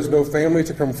 if there is no family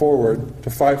to come forward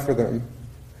to fight for them,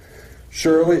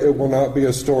 surely it will not be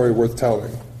a story worth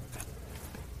telling.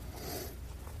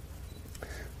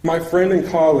 My friend and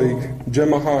colleague,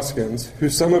 Gemma Hoskins, who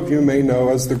some of you may know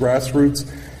as the grassroots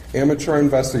amateur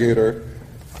investigator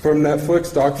from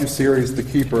Netflix docuseries The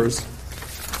Keepers,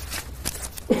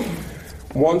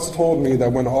 once told me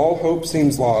that when all hope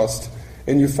seems lost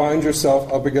and you find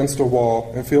yourself up against a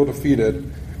wall and feel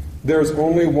defeated, there's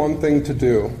only one thing to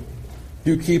do.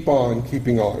 You keep on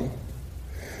keeping on.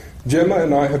 Gemma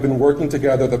and I have been working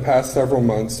together the past several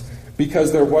months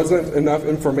because there wasn't enough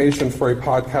information for a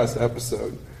podcast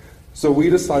episode, so we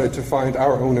decided to find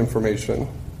our own information.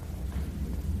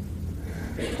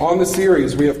 On the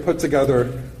series, we have put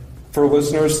together for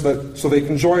listeners so they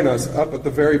can join us up at the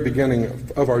very beginning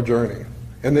of our journey,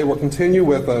 and they will continue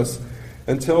with us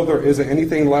until there isn't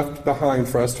anything left behind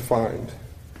for us to find.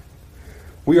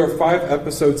 We are 5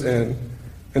 episodes in,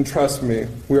 and trust me,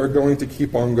 we are going to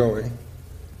keep on going.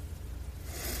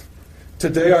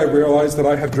 Today I realize that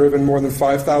I have driven more than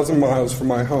 5,000 miles from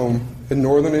my home in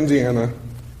northern Indiana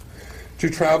to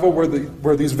travel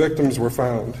where these victims were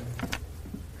found.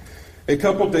 A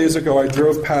couple days ago I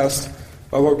drove past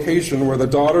a location where the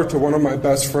daughter to one of my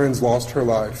best friends lost her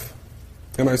life,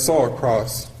 and I saw a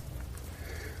cross.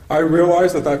 I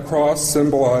realized that cross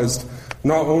symbolized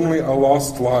not only a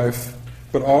lost life,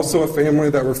 but also a family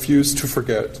that refused to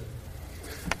forget.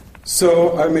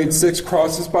 So I made 6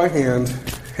 crosses by hand,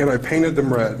 and I painted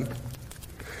them red.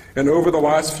 And over the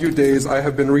last few days, I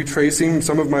have been retracing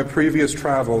some of my previous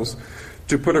travels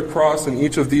to put a cross in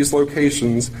each of these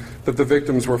locations that the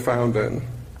victims were found in.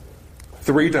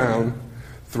 3 down,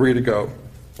 3 to go.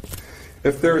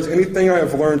 If there is anything I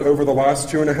have learned over the last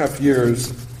 2.5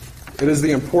 years, it is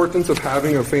the importance of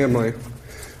having a family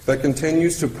that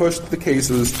continues to push the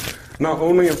cases not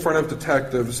only in front of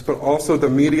detectives, but also the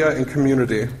media and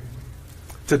community.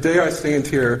 Today I stand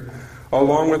here,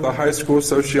 along with a high school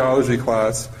sociology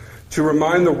class, to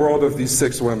remind the world of these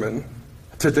 6 women.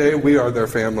 Today we are their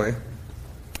family.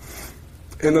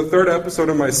 In the 3rd episode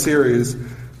of my series,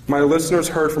 my listeners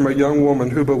heard from a young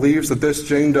woman who believes that this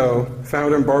Jane Doe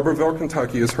found in Barberville,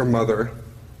 Kentucky is her mother.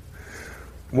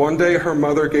 One day her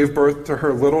mother gave birth to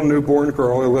her little newborn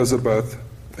girl, Elizabeth,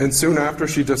 and soon after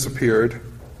she disappeared.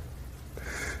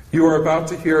 You are about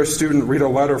to hear a student read a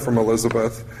letter from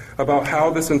Elizabeth about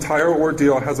how this entire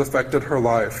ordeal has affected her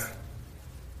life.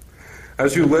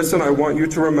 As you listen, I want you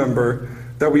to remember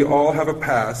that we all have a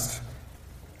past.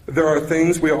 There are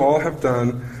things we all have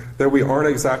done that we aren't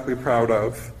exactly proud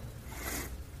of.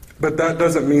 But that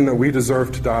doesn't mean that we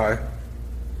deserve to die.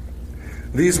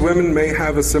 These women may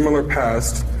have a similar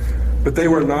past, but they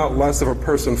were not less of a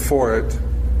person for it.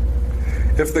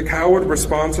 If the coward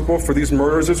responsible for these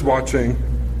murders is watching,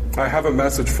 I have a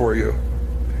message for you.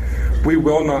 We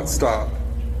will not stop.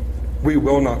 We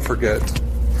will not forget.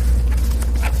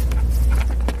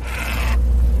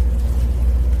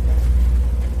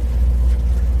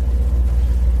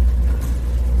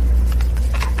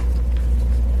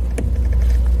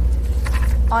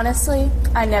 Honestly,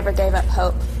 I never gave up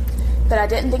hope, but I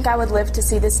didn't think I would live to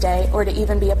see this day or to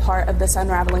even be a part of this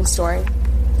unraveling story.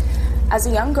 As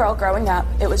a young girl growing up,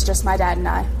 it was just my dad and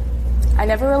I. I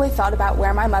never really thought about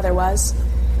where my mother was.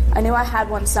 I knew I had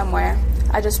one somewhere.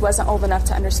 I just wasn't old enough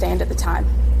to understand at the time.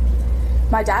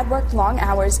 My dad worked long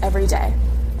hours every day.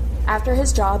 After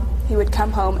his job, he would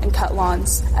come home and cut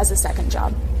lawns as a second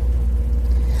job.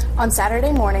 On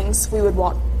Saturday mornings, we would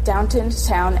walk down into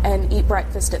town and eat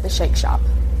breakfast at the Shake Shop.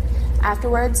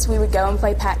 Afterwards, we would go and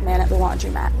play Pac-Man at the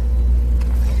laundromat.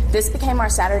 This became our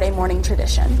Saturday morning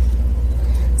tradition.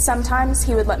 Sometimes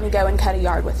he would let me go and cut a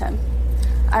yard with him.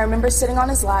 I remember sitting on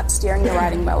his lap steering the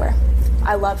riding mower.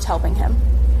 I loved helping him.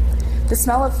 The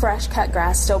smell of fresh cut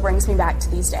grass still brings me back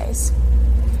to these days.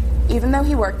 Even though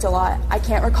he worked a lot, I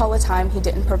can't recall a time he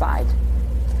didn't provide.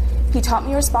 He taught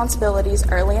me responsibilities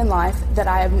early in life that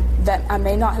I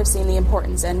may not have seen the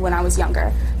importance in when I was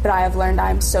younger, but I have learned I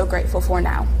am so grateful for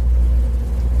now.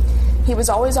 He was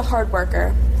always a hard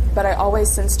worker, but I always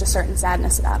sensed a certain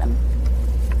sadness about him.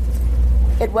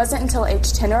 It wasn't until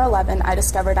age 10 or 11 I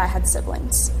discovered I had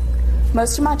siblings.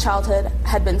 Most of my childhood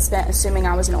had been spent assuming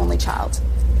I was an only child,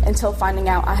 until finding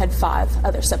out I had 5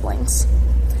 other siblings.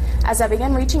 As I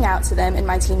began reaching out to them in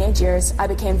my teenage years, I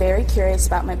became very curious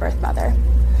about my birth mother.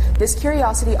 This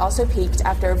curiosity also peaked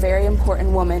after a very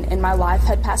important woman in my life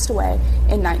had passed away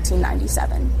in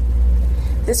 1997.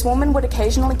 This woman would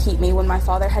occasionally keep me when my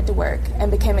father had to work and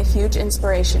became a huge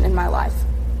inspiration in my life.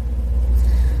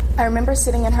 I remember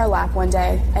sitting in her lap one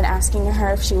day and asking her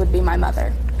if she would be my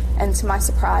mother, and to my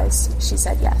surprise, she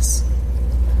said yes.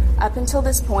 Up until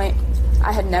this point,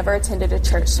 I had never attended a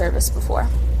church service before.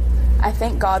 I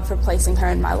thank God for placing her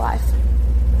in my life.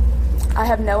 I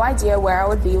have no idea where I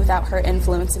would be without her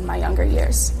influence in my younger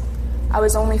years. I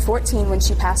was only 14 when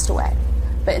she passed away,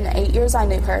 but in the 8 years I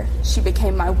knew her, she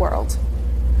became my world.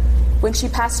 When she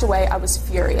passed away, I was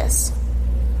furious.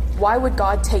 Why would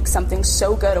God take something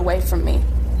so good away from me?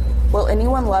 Will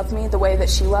anyone love me the way that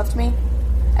she loved me?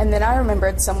 And then I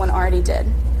remembered someone already did.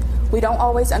 We don't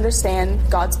always understand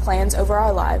God's plans over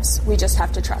our lives. We just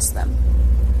have to trust them.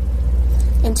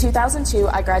 In 2002,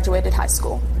 I graduated high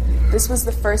school. This was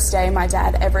the first day my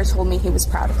dad ever told me he was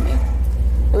proud of me.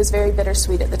 It was very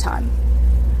bittersweet at the time.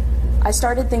 I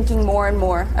started thinking more and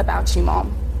more about you,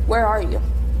 Mom. Where are you?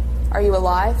 Are you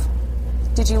alive?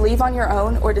 Did you leave on your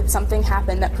own, or did something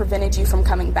happen that prevented you from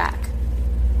coming back?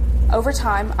 Over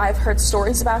time, I've heard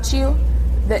stories about you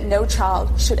that no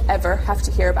child should ever have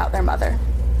to hear about their mother.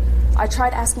 I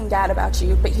tried asking Dad about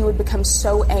you, but he would become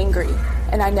so angry,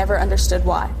 and I never understood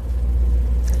why.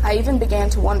 I even began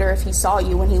to wonder if he saw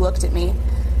you when he looked at me,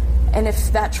 and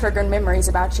if that triggered memories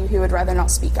about you he would rather not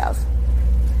speak of.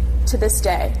 To this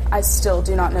day, I still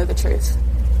do not know the truth.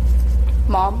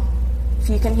 Mom, if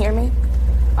you can hear me,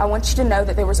 I want you to know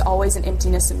that there was always an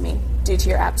emptiness in me due to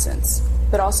your absence,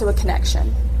 but also a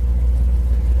connection.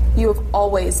 You have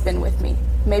always been with me,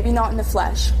 maybe not in the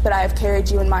flesh, but I have carried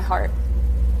you in my heart.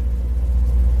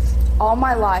 All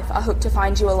my life, I hope to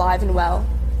find you alive and well,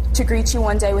 to greet you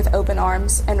one day with open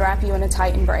arms and wrap you in a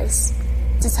tight embrace,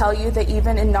 to tell you that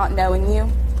even in not knowing you,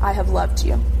 I have loved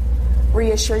you,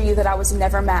 reassure you that I was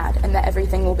never mad and that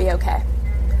everything will be okay.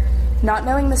 Not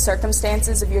knowing the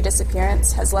circumstances of your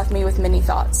disappearance has left me with many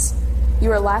thoughts. You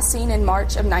were last seen in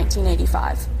March of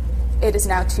 1985. It is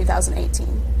now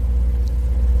 2018.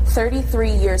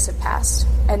 33 years have passed,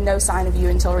 and no sign of you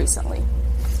until recently.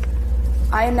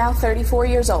 I am now 34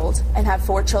 years old and have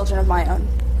 4 children of my own.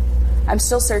 I'm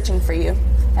still searching for you,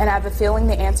 and I have a feeling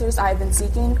the answers I have been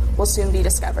seeking will soon be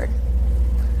discovered.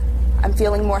 I'm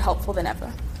feeling more helpful than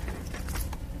ever.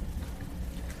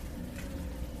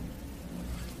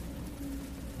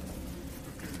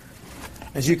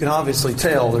 As you can obviously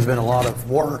tell, there's been a lot of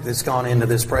work that's gone into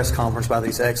this press conference by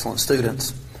these excellent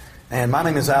students. And my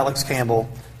name is Alex Campbell,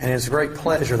 and it's a great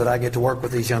pleasure that I get to work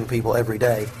with these young people every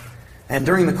day. And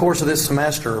during the course of this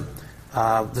semester,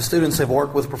 the students have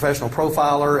worked with a professional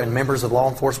profiler and members of the law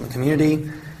enforcement community,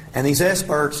 and these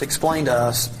experts explained to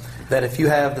us that if you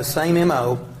have the same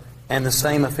MO and the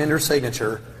same offender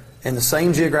signature in the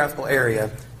same geographical area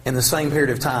in the same period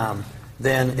of time,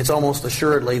 then it's almost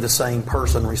assuredly the same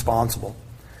person responsible.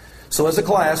 So as a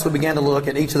class, we began to look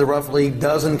at each of the roughly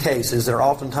dozen cases that are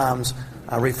oftentimes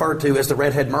referred to as the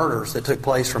redhead murders that took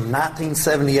place from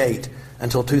 1978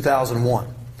 until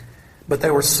 2001. But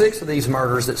there were 6 of these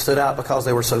murders that stood out because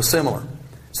they were so similar.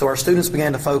 So our students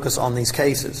began to focus on these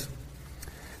cases.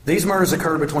 These murders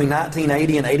occurred between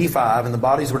 1980 and 85, and the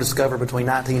bodies were discovered between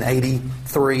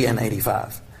 1983 and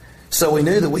 85. So we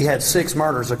knew that we had 6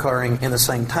 murders occurring in the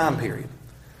same time period.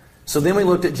 So then we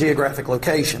looked at geographic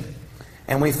location,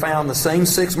 and we found the same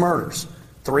 6 murders,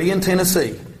 3 in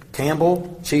Tennessee,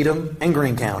 Campbell, Cheatham, and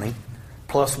Greene County,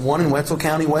 plus 1 in Wetzel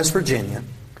County, West Virginia,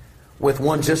 with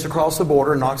 1 just across the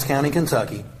border in Knox County,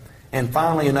 Kentucky, and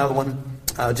finally another one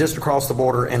just across the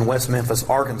border in West Memphis,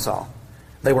 Arkansas.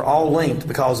 They were all linked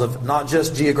because of not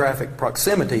just geographic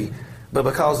proximity, but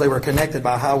because they were connected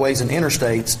by highways and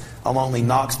interstates along the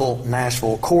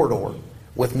Knoxville-Nashville corridor,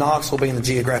 with Knoxville being the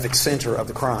geographic center of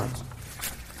the crimes.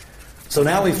 So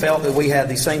now we felt that we had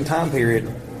the same time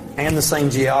period and the same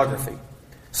geography.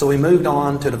 So we moved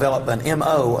on to develop an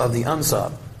MO of the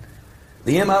unsub.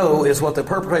 The MO is what the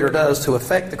perpetrator does to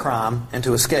effect the crime and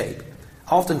to escape.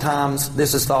 Oftentimes,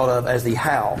 this is thought of as the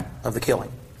how of the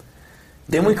killing.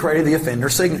 Then we created the offender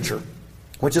signature,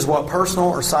 which is what personal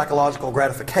or psychological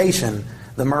gratification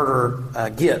the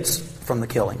murderer gets from the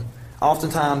killing.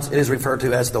 Oftentimes it is referred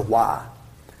to as the why.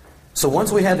 So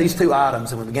once we had these two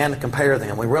items and we began to compare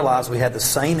them, we realized we had the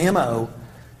same MO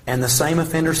and the same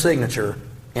offender signature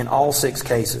in all 6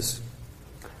 cases.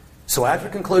 So after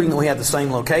concluding that we had the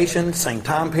same location, same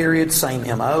time period, same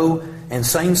MO, and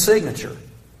same signature,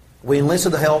 we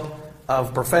enlisted the help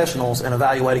of professionals in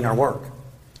evaluating our work.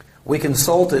 We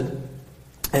consulted,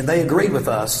 and they agreed with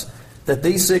us that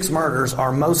these 6 murders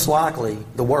are most likely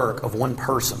the work of one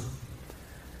person.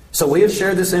 So we have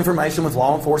shared this information with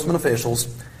law enforcement officials,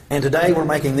 and today we're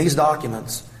making these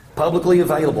documents publicly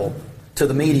available to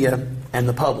the media and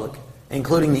the public,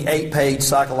 including the 8-page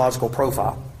psychological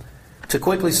profile. To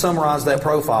quickly summarize that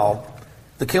profile,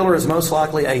 the killer is most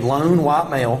likely a lone white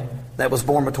male that was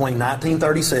born between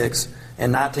 1936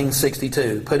 and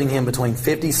 1962, putting him between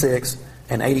 56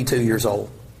 and 82 years old.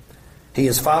 He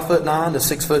is 5'9" to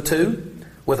 6'2",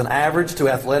 with an average to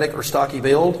athletic or stocky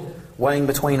build, weighing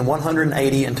between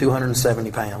 180 and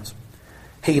 270 pounds.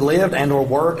 He lived and or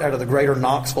worked out of the greater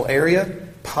Knoxville area,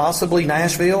 possibly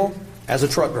Nashville, as a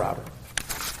truck driver.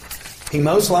 He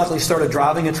most likely started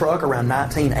driving a truck around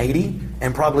 1980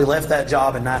 and probably left that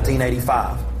job in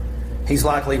 1985. He's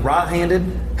likely right-handed,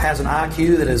 has an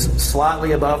IQ that is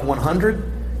slightly above 100,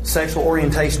 sexual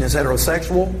orientation is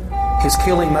heterosexual, his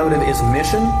killing motive is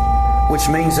mission, which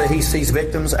means that he sees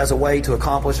victims as a way to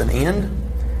accomplish an end.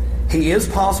 He is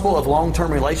possible of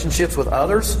long-term relationships with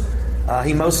others.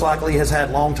 He most likely has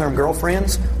had long-term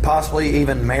girlfriends, possibly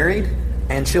even married,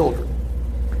 and children.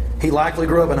 He likely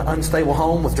grew up in an unstable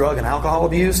home with drug and alcohol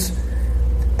abuse,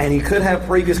 and he could have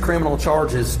previous criminal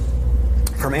charges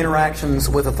from interactions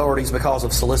with authorities because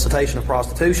of solicitation of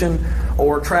prostitution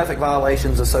or traffic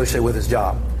violations associated with his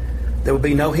job. There would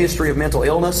be no history of mental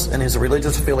illness, and his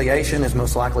religious affiliation is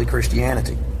most likely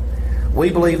Christianity. We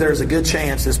believe there is a good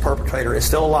chance this perpetrator is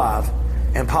still alive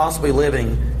and possibly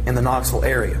living in the Knoxville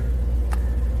area.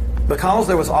 Because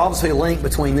there was obviously a link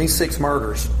between these 6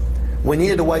 murders, we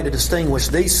needed a way to distinguish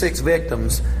these 6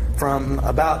 victims from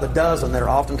about the dozen that are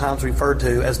oftentimes referred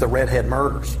to as the redhead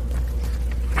murders.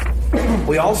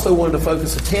 We also wanted to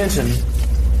focus attention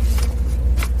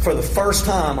for the first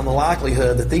time on the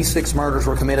likelihood that these 6 murders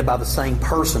were committed by the same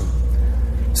person.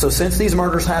 So since these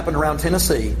murders happened around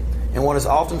Tennessee, in what is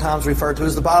oftentimes referred to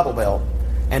as the Bible Belt,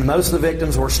 and most of the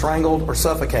victims were strangled or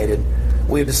suffocated,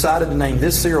 we have decided to name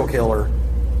this serial killer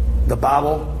the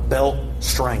Bible Belt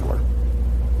Strangler.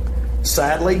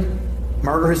 Sadly,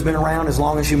 murder has been around as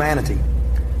long as humanity.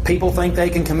 People think they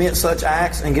can commit such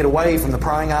acts and get away from the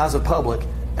prying eyes of public,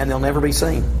 and they'll never be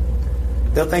seen.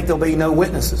 They'll think there'll be no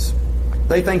witnesses.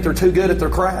 They think they're too good at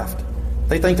their craft.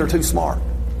 They think they're too smart.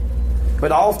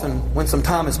 But often, when some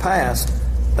time has passed,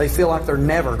 they feel like they're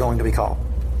never going to be caught.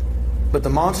 But the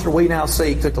monster we now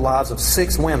seek took the lives of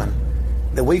 6 women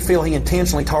that we feel he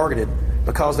intentionally targeted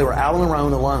because they were out on their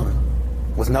own alone,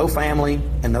 with no family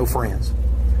and no friends.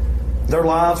 Their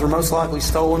lives were most likely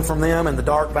stolen from them in the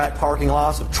dark back parking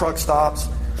lots of truck stops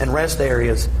and rest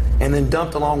areas, and then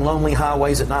dumped along lonely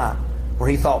highways at night where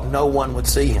he thought no one would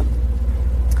see him.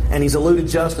 And he's eluded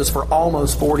justice for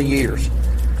almost 40 years.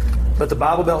 But the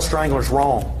Bible Belt Strangler's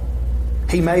wrong.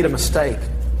 He made a mistake.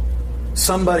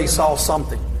 Somebody saw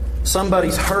something.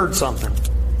 Somebody's heard something.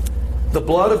 The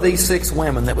blood of these 6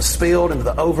 women that was spilled into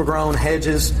the overgrown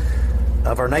hedges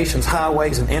of our nation's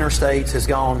highways and interstates has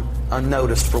gone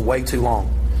unnoticed for way too long.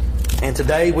 And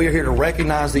today we are here to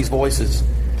recognize these voices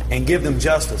and give them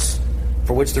justice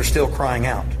for which they're still crying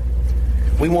out.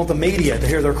 We want the media to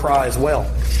hear their cry as well,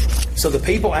 so the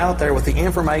people out there with the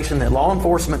information that law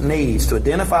enforcement needs to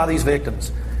identify these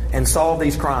victims and solve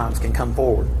these crimes can come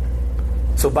forward.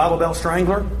 So Bible Belt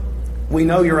Strangler, we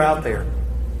know you're out there.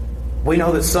 We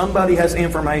know that somebody has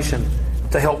information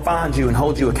to help find you and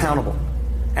hold you accountable.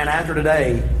 And after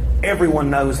today, everyone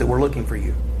knows that we're looking for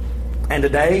you. And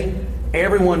today,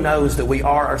 everyone knows that we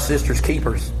are our sister's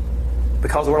keepers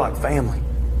because we're like family.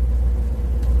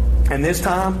 And this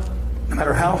time, no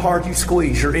matter how hard you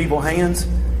squeeze your evil hands,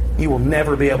 you will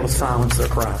never be able to silence their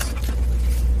cries.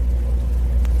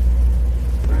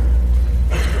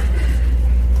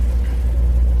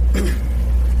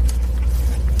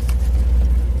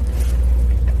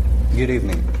 Good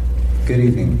evening. Good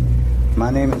evening.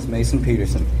 My name is Mason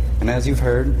Peterson, and as you've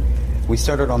heard, we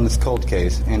started on this cold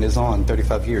case and is on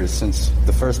 35 years since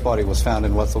the first body was found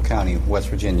in Wetzel County, West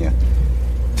Virginia.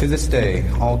 To this day,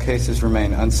 all cases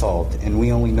remain unsolved, and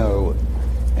we only know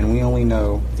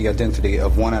the identity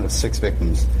of 1 out of 6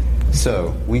 victims.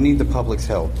 So, we need the public's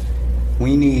help.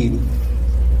 We need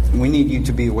you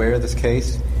to be aware of this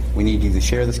case. We need you to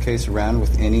share this case around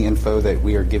with any info that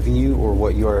we are giving you or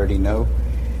what you already know.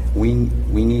 We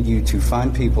need you to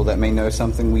find people that may know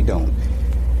something we don't.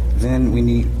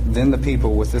 Then the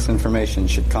people with this information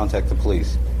should contact the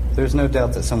police. There's no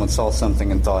doubt that someone saw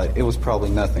something and thought it was probably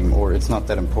nothing or it's not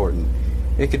that important.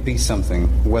 It could be something,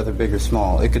 whether big or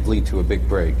small. It could lead to a big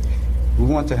break. We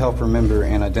want to help remember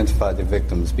and identify the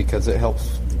victims because it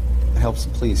helps the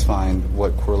police find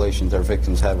what correlations our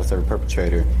victims had with their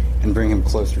perpetrator and bring him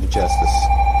closer to justice.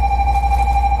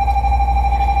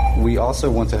 We also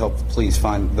want to help the police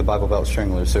find the Bible Belt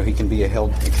Strangler so he can be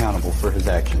held accountable for his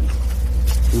actions.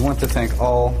 We want to thank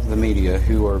all the media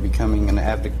who are becoming an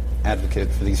advocate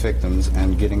for these victims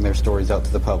and getting their stories out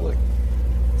to the public.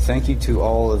 Thank you to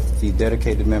all of the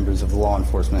dedicated members of law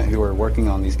enforcement who are working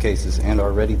on these cases and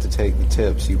are ready to take the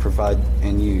tips you provide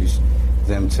and use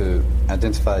them to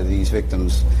identify these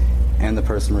victims and the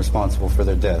person responsible for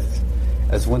their death.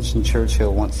 As Winston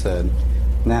Churchill once said,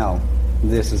 "Now,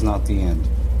 this is not the end.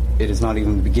 It is not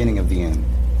even the beginning of the end,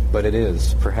 but it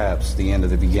is, perhaps, the end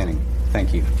of the beginning."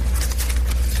 Thank you.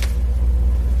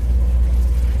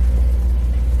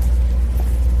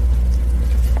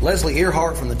 Leslie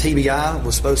Earhart from the TBI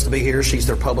was supposed to be here. She's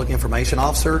their public information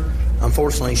officer.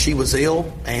 Unfortunately, she was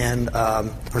ill, and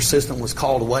her assistant was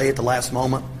called away at the last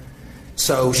moment.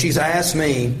 So she's asked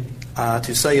me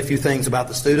to say a few things about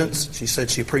the students. She said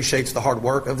she appreciates the hard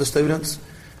work of the students,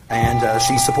 and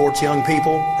she supports young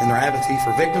people in their advocacy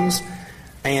for victims.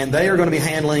 And they are going to be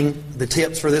handling the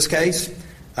tips for this case.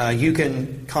 You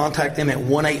can contact them at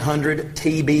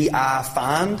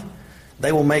 1-800-TBI-FIND.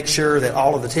 They will make sure that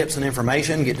all of the tips and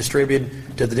information get distributed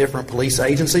to the different police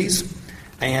agencies.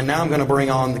 And now I'm going to bring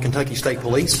on the Kentucky State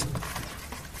Police.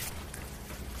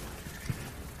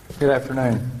 Good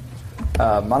afternoon.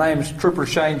 My name is Trooper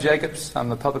Shane Jacobs. I'm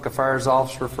the Public Affairs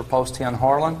Officer for Post 10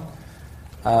 Harlan.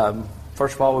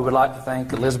 First of all, we would like to thank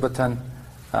Elizabethton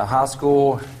High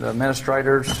School, the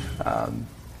administrators,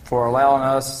 for allowing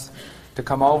us to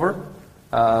come over,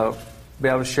 be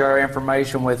able to share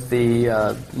information with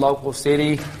the local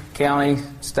city, county,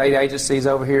 state agencies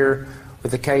over here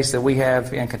with the case that we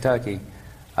have in Kentucky.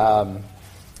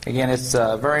 Again, it's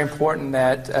very important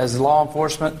that as law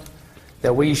enforcement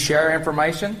that we share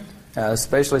information,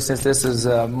 especially since this is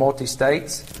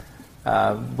multi-states.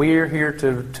 We're here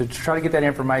to try to get that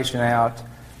information out,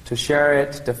 to share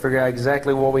it, to figure out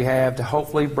exactly what we have, to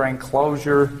hopefully bring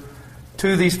closure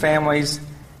to these families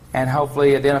and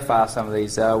hopefully identify some of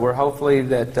these. We're hopefully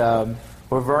that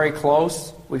we're very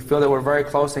close. We feel that we're very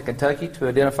close in Kentucky to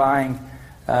identifying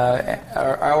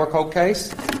our cold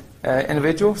case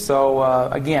individual. So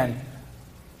again,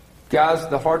 guys,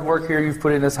 the hard work here you've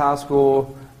put in this high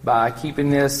school by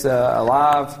keeping this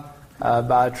alive,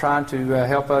 by trying to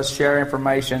help us share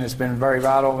information, it's been very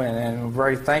vital, and we're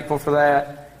very thankful for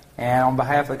that. And on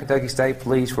behalf of the Kentucky State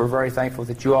Police, we're very thankful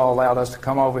that you all allowed us to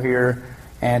come over here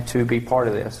and to be part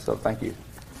of this. So thank you.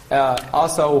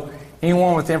 Also,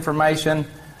 anyone with information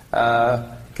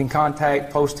can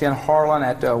contact Post 10 Harlan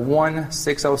at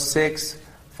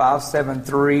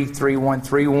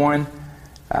 1-606-573-3131.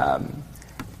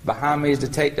 Behind me is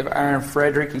Detective Aaron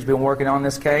Frederick. He's been working on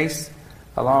this case,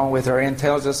 along with our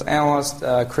intelligence analyst,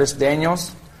 Chris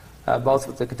Daniels, both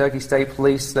with the Kentucky State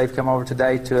Police. They've come over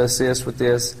today to assist with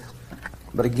this.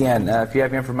 But again, if you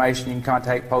have information, you can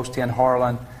contact Post 10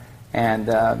 Harlan and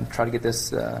try to get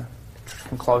this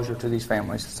some closure to these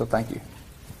families. So thank you.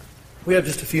 We have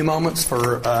just a few moments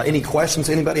for any questions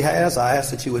anybody has. I ask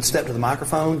that you would step to the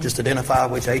microphone, just identify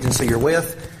which agency you're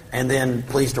with, and then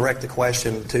please direct the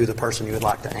question to the person you would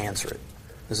like to answer it.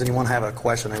 Does anyone have a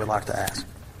question they would like to ask?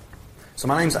 So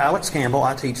my name's Alex Campbell.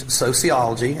 I teach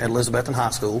sociology at Elizabethton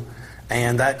High School,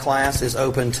 and that class is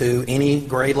open to any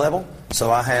grade level.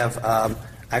 So I have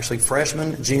actually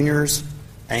freshmen, juniors,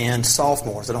 and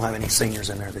sophomores. I don't have any seniors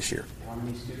in there this year. How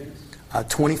many students?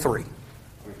 23.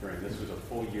 This was a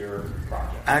full year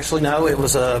project. Actually, no, it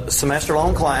was a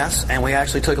semester-long class, and we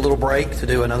actually took a little break to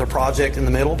do another project in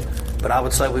the middle. But I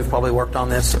would say we've probably worked on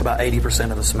this about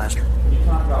 80% of the semester. Can you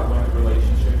talk about when the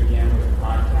relationship began with the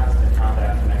podcast and how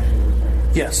that connection was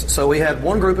made? Yes, so we had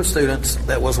one group of students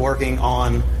that was working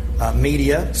on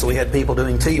media. So we had people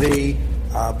doing TV,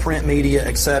 print media,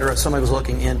 etc. Somebody was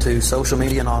looking into social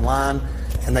media and online,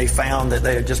 and they found that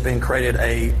they had just been created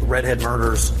a Redhead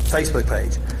Murders Facebook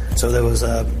page. So there was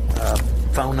a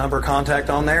phone number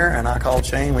contact on there, and I called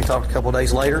Shane. We talked a couple of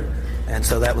days later, and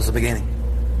so that was the beginning.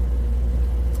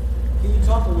 Can you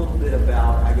talk a little bit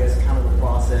about, I guess, kind of the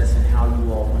process and how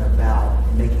you all went about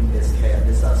making this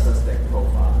suspect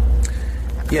profile?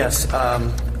 Yes,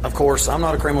 of course, I'm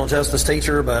not a criminal justice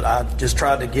teacher, but I just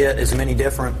tried to get as many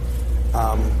different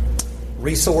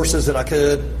resources that I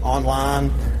could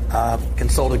online.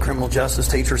 Consulted criminal justice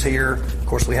teachers here. Of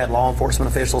course, we had law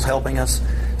enforcement officials helping us.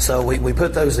 So we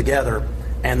put those together.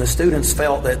 And the students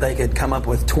felt that they could come up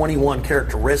with 21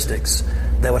 characteristics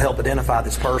that would help identify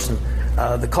this person.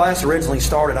 The class originally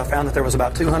started, I found that there was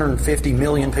about 250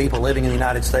 million people living in the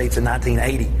United States in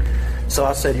 1980. So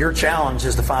I said, your challenge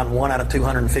is to find 1 out of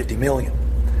 250 million.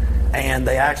 And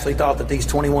they actually thought that these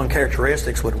 21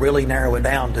 characteristics would really narrow it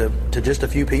down to just a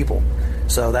few people.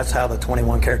 So that's how the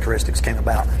 21 characteristics came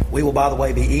about. We will, by the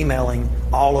way, be emailing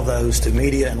all of those to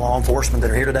media and law enforcement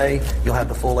that are here today. You'll have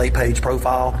the full 8-page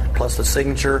profile, plus the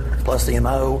signature, plus the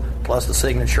MO, plus the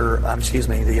signature,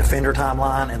 the offender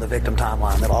timeline and the victim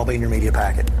timeline. That'll all be in your media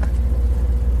packet.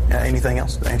 Anything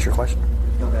else to answer your question?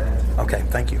 No, that answers. Okay,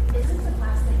 thank you. Is this a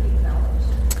class that you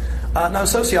developed? No,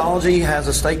 sociology has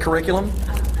a state curriculum.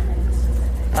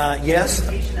 Yes.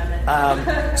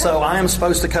 So I am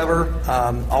supposed to cover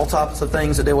all types of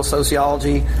things that deal with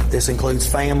sociology. This includes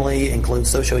family,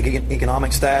 includes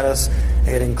socioeconomic status,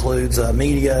 it includes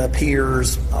media,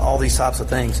 peers, all these types of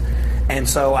things. And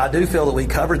so I do feel that we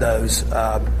covered those,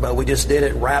 but we just did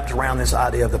it wrapped around this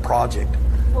idea of the project.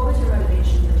 What was your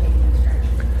motivation for taking this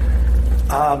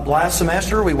direction? Last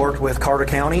semester, we worked with Carter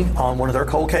County on one of their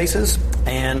cold cases,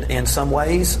 and in some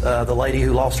ways, the lady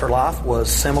who lost her life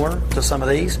was similar to some of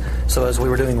these. So as we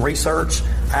were doing research,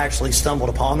 I actually stumbled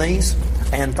upon these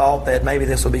and thought that maybe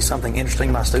this would be something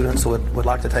interesting my students would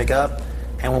like to take up.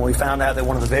 And when we found out that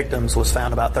one of the victims was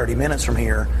found about 30 minutes from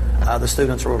here, the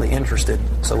students were really interested.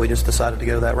 So we just decided to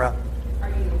go that route. Are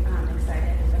you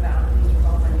excited about these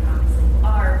results? And obviously you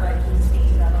are, but can you speak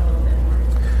to that a little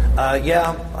bit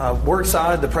more? We're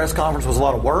excited. The press conference was a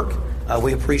lot of work.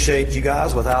 We appreciate you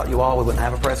guys. Without you all, we wouldn't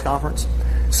have a press conference.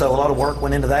 So a lot of work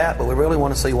went into that, but we really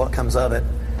want to see what comes of it.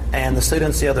 And the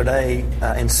students the other day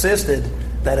insisted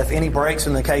that if any breaks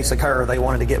in the case occur, they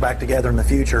wanted to get back together in the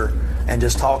future and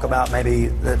just talk about maybe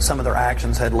that some of their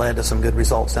actions had led to some good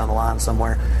results down the line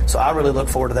somewhere. So I really look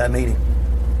forward to that meeting.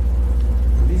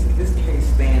 This case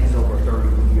spans over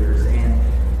 30 years, and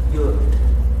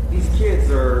these kids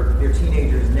they're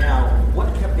teenagers now.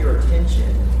 What kept their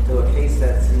attention to a case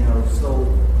that's so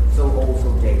old,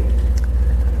 so dated?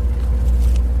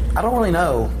 I don't really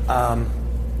know.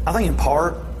 I think in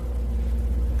part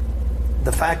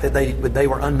the fact that they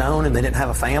were unknown and they didn't have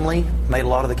a family made a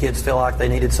lot of the kids feel like they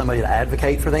needed somebody to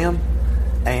advocate for them,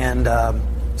 and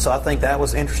so I think that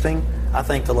was interesting. I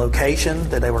think the location,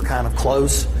 that they were kind of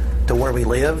close to where we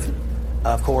live.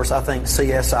 Of course, I think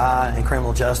CSI and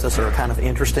criminal justice are kind of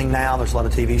interesting now. There's a lot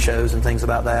of TV shows and things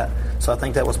about that. So I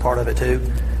think that was part of it too.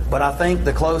 But I think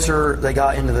the closer they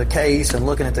got into the case and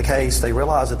looking at the case, they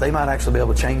realized that they might actually be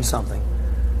able to change something.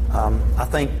 I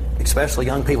think especially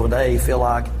young people today feel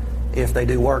like if they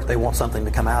do work, they want something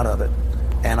to come out of it.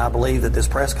 And I believe that this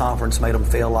press conference made them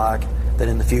feel like that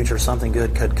in the future something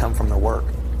good could come from their work.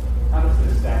 How does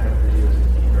this stack up for you as a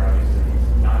teacher? Obviously,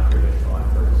 these non-traditional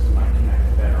efforts might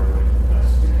connect better with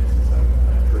students in some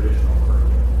traditional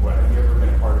curriculum. Have you ever been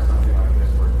a part of something like this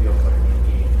where it feels like the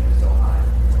engagement is so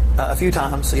high? A few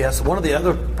times, yes. One of the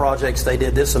other projects they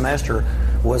did this semester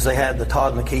was they had the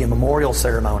Todd McKee Memorial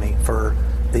Ceremony for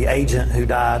the agent who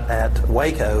died at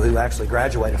Waco, who actually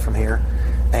graduated from here.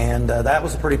 And that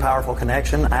was a pretty powerful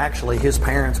connection. Actually, his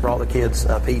parents brought the kids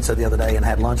pizza the other day and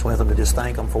had lunch with them to just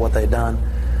thank them for what they'd done.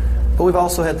 But we've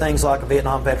also had things like a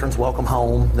Vietnam Veterans Welcome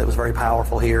Home that was very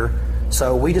powerful here.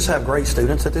 So we just have great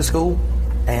students at this school.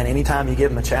 And anytime you give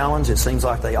them a challenge, it seems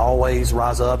like they always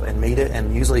rise up and meet it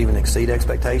and usually even exceed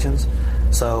expectations.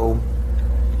 So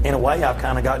in a way, I've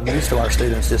kind of gotten used to our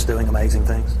students just doing amazing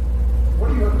things. What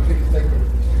do you hope to take away from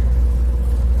these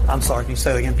students? I'm sorry, can you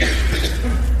say that again?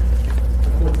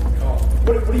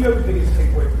 What do you hope the biggest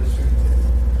takeaway for the students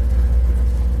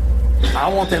is? I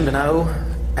want them to know,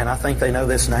 and I think they know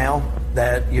this now,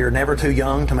 that you're never too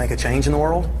young to make a change in the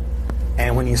world.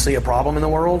 And when you see a problem in the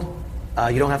world,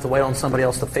 you don't have to wait on somebody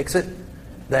else to fix it.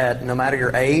 That no matter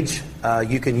your age,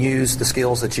 you can use the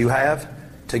skills that you have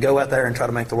to go out there and try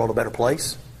to make the world a better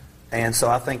place. And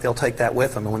so I think they'll take that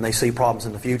with them. And when they see problems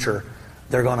in the future,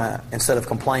 they're going to, instead of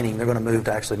complaining, they're going to move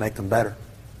to actually make them better.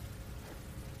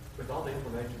 With all the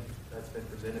information that's been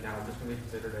presented now, is this going to be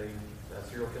considered a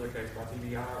serial killer case by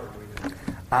TBI, or do we know?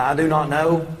 I do not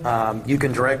know. You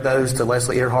can direct those to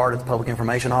Leslie Earhart at the Public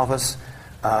Information Office,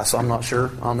 so I'm not sure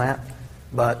on that.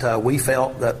 But we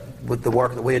felt that with the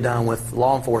work that we had done with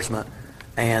law enforcement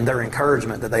and their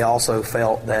encouragement, that they also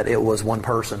felt that it was one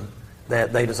person,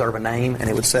 that they deserve a name, and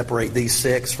it would separate these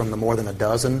 6 from the more than a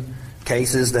dozen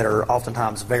cases that are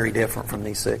oftentimes very different from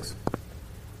these 6.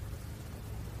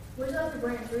 Would you like to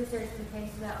branch research the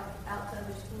cases out to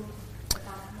other schools?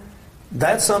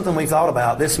 That's something we thought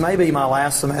about. This may be my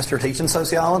last semester teaching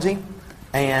sociology,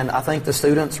 and I think the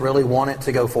students really want it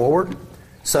to go forward.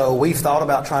 So we've thought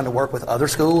about trying to work with other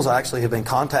schools. I actually have been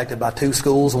contacted by 2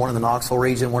 schools, one in the Knoxville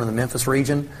region, one in the Memphis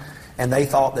region, and they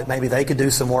thought that maybe they could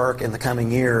do some work in the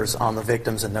coming years on the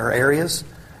victims in their areas.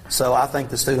 So I think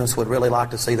the students would really like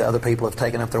to see that other people have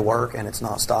taken up their work and it's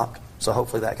not stopped. So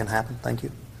hopefully that can happen. Thank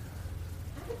you.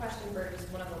 I have a question for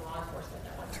just one of the law enforcement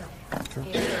that wants to answer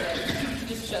it.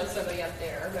 Just show somebody up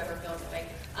there, whoever feels like.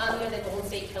 The Golden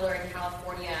State Killer in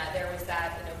California, there was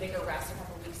that big arrest a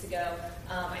couple of weeks ago.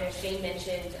 I know Shane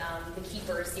mentioned the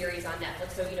Keeper series on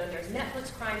Netflix. So, there's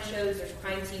Netflix crime shows, there's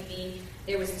crime TV.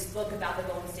 There was this book about the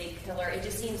Golden State Killer. It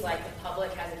just seems like the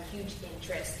public has a huge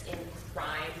interest in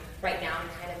crime right now and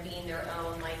kind of being their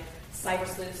own, cyber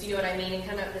sleuths, you know what I mean? And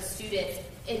kind of the students.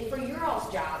 And for your all's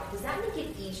job, does that make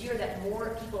it easier that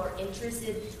more people are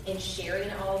interested in sharing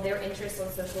all their interests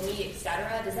on social media, et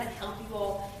cetera? Does that help you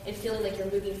all in feeling like you're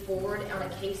moving forward on a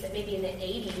case that maybe in the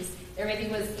 80s, there maybe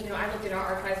was, I looked in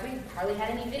our archives, we hardly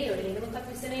had any video. It didn't even look like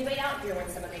we sent anybody out there when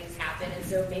some of things happened. And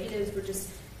so maybe those were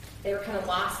just, they were kind of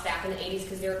lost back in the 80s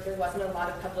because there wasn't a lot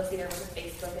of publicity. There was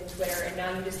Facebook and Twitter, and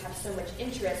now you just have so much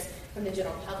interest from the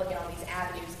general public in all these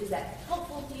avenues. Is that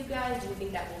helpful to you guys? Do you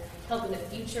think that will help in the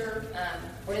future?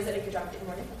 Or does it make your job a bit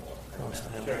more difficult?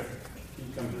 Sure. You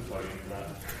come to the podium for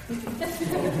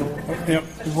that. Yep,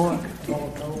 good morning.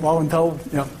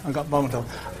 Voluntold. Yep, I got voluntold.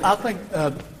 I think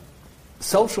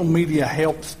social media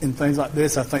helps in things like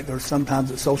this. I think there's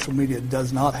sometimes that social media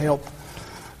does not help.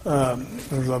 You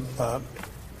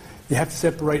have to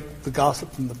separate the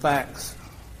gossip from the facts.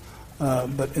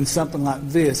 But in something like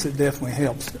this, it definitely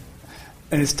helps.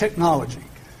 And it's technology.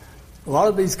 A lot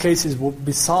of these cases will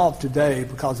be solved today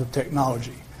because of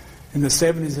technology. In the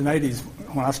 70s and 80s,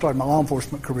 when I started my law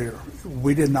enforcement career,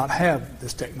 we did not have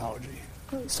this technology.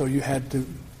 So you had to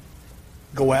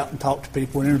go out and talk to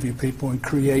people and interview people and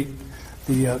create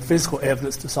the physical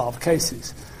evidence to solve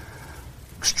cases.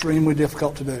 Extremely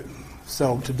difficult to do.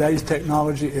 So today's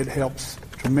technology, it helps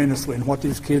tremendously. And what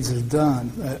these kids have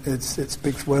done, it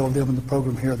speaks well of them in the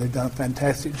program here. They've done a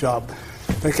fantastic job.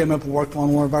 They came up and worked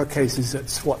on one of our cases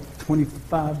that's,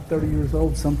 25, 30 years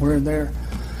old, somewhere in there.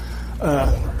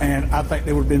 And I think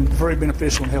they would have been very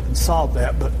beneficial in helping solve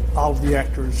that, but all of the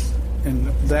actors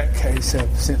in that case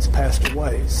have since passed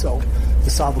away, so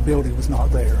the solvability was not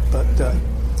there. But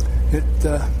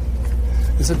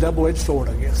it's a double-edged sword,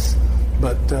 I guess.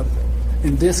 But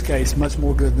in this case, much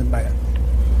more good than bad.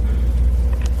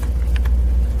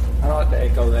 I'd like to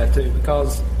echo that too,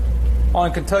 because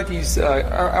on Kentucky's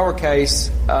our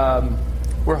case,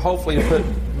 we're hopefully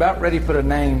about ready to put a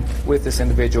name with this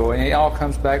individual, and it all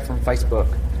comes back from Facebook.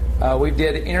 We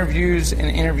did interviews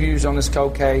on this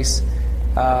cold case,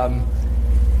 and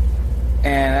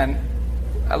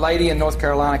a lady in North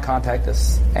Carolina contacted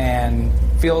us and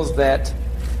feels that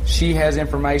she has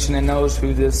information and knows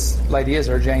who this lady is,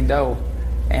 or Jane Doe.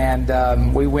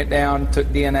 And we went down, took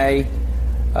DNA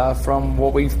from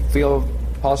what we feel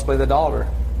possibly the daughter.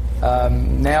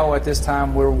 Now at this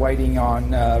time we're waiting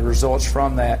on results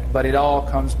from that, but it all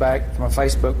comes back from a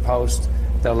Facebook post.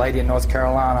 The lady in North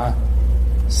Carolina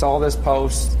saw this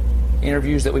post,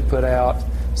 interviews that we put out.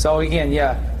 So again,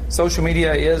 social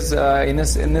media is in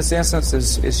this instance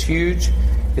is huge.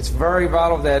 It's very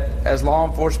vital that as law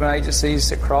enforcement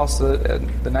agencies across the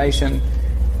nation,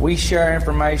 we share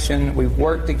information, we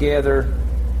work together,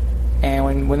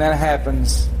 and when that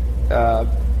happens,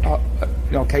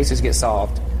 cases get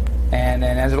solved. And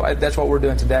that's what we're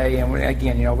doing today. And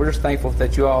again, we're just thankful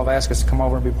that you all have asked us to come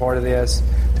over and be part of this,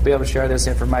 to be able to share this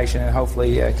information and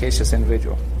hopefully catch this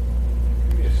individual.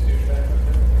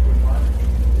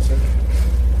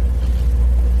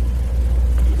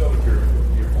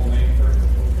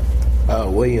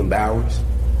 William Bowers.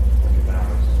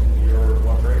 You're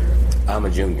what grade? I'm a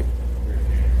junior.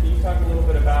 Can you talk a little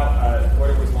bit about what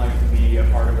it was like to be a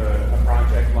part of a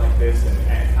project like this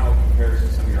and how it compares to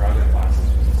some of your other classes?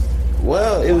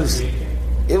 Well, it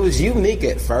was unique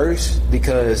at first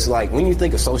because, when you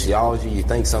think of sociology, you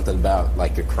think something about,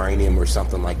 your cranium or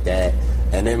something like that.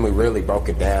 And then we really broke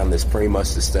it down. It's pretty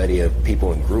much the study of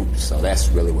people in groups. So that's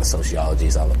really what sociology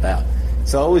is all about.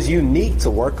 So it was unique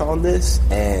to work on this.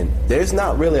 And there's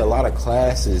not really a lot of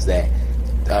classes that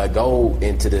go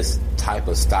into this type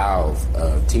of style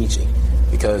of teaching.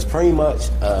 Because pretty much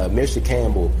Mr.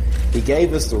 Campbell, he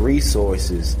gave us the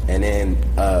resources, and then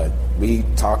we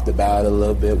talked about it a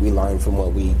little bit. We learned from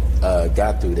what we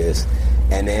got through this,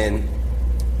 and then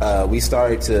we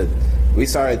started to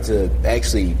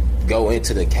actually go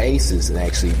into the cases and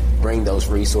actually bring those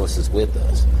resources with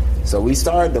us. So we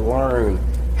started to learn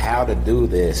how to do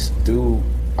this through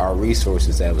our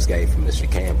resources that was gained from Mr.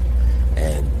 Campbell,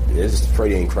 and it's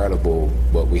pretty incredible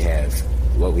what we have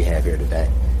here today.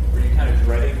 Were were you kind of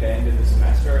dreading the end of the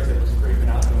semester as it was creeping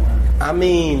up? I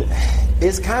mean,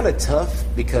 it's kind of tough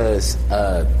because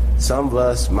some of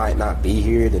us might not be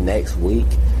here the next week.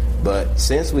 But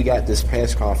since we got this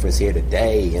press conference here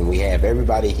today and we have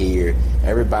everybody here,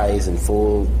 everybody's in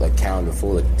full account and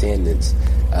full attendance,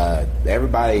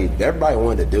 everybody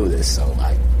wanted to do this.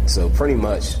 So pretty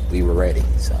much we were ready.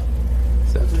 So.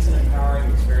 Is this an empowering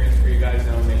experience for you guys,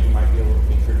 knowing that you might be able to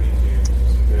contribute to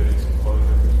some good and some closure?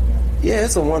 Yeah,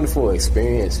 it's a wonderful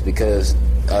experience because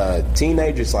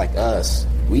teenagers like us,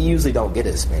 we usually don't get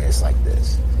an experience like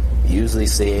this. You usually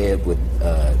see it with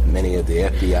many of the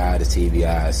FBI, the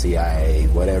TBI, CIA,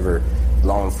 whatever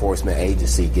law enforcement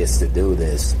agency gets to do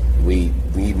this. We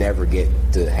never get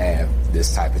to have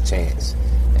this type of chance,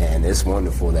 and it's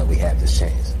wonderful that we have this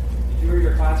chance. Did you or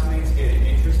your classmates get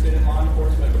interested in law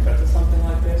enforcement because of something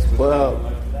like this?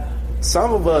 Well,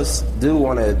 some of us do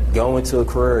want to go into a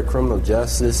career of criminal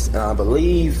justice, and I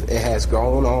believe it has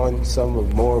grown on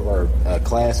more of our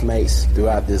classmates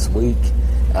throughout this week,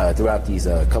 throughout these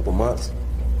couple months.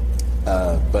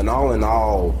 But all in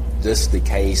all, just the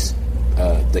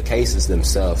cases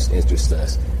themselves interest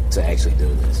us to actually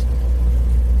do this.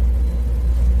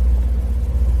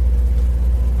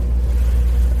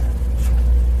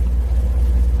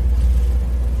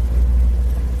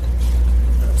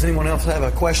 Does anyone else have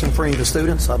a question for any of the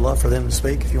students? I'd love for them to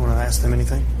speak if you want to ask them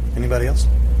anything. Anybody else?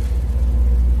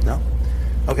 No?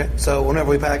 Okay, so whenever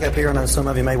we pack up here, I know some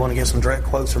of you may want to get some direct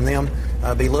quotes from them.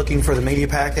 Be looking for the media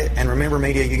packet. And remember,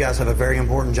 media, you guys have a very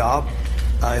important job.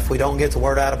 If we don't get the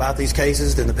word out about these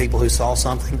cases, then the people who saw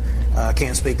something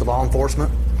can't speak to law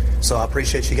enforcement. So I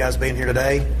appreciate you guys being here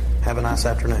today. Have a nice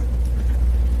afternoon.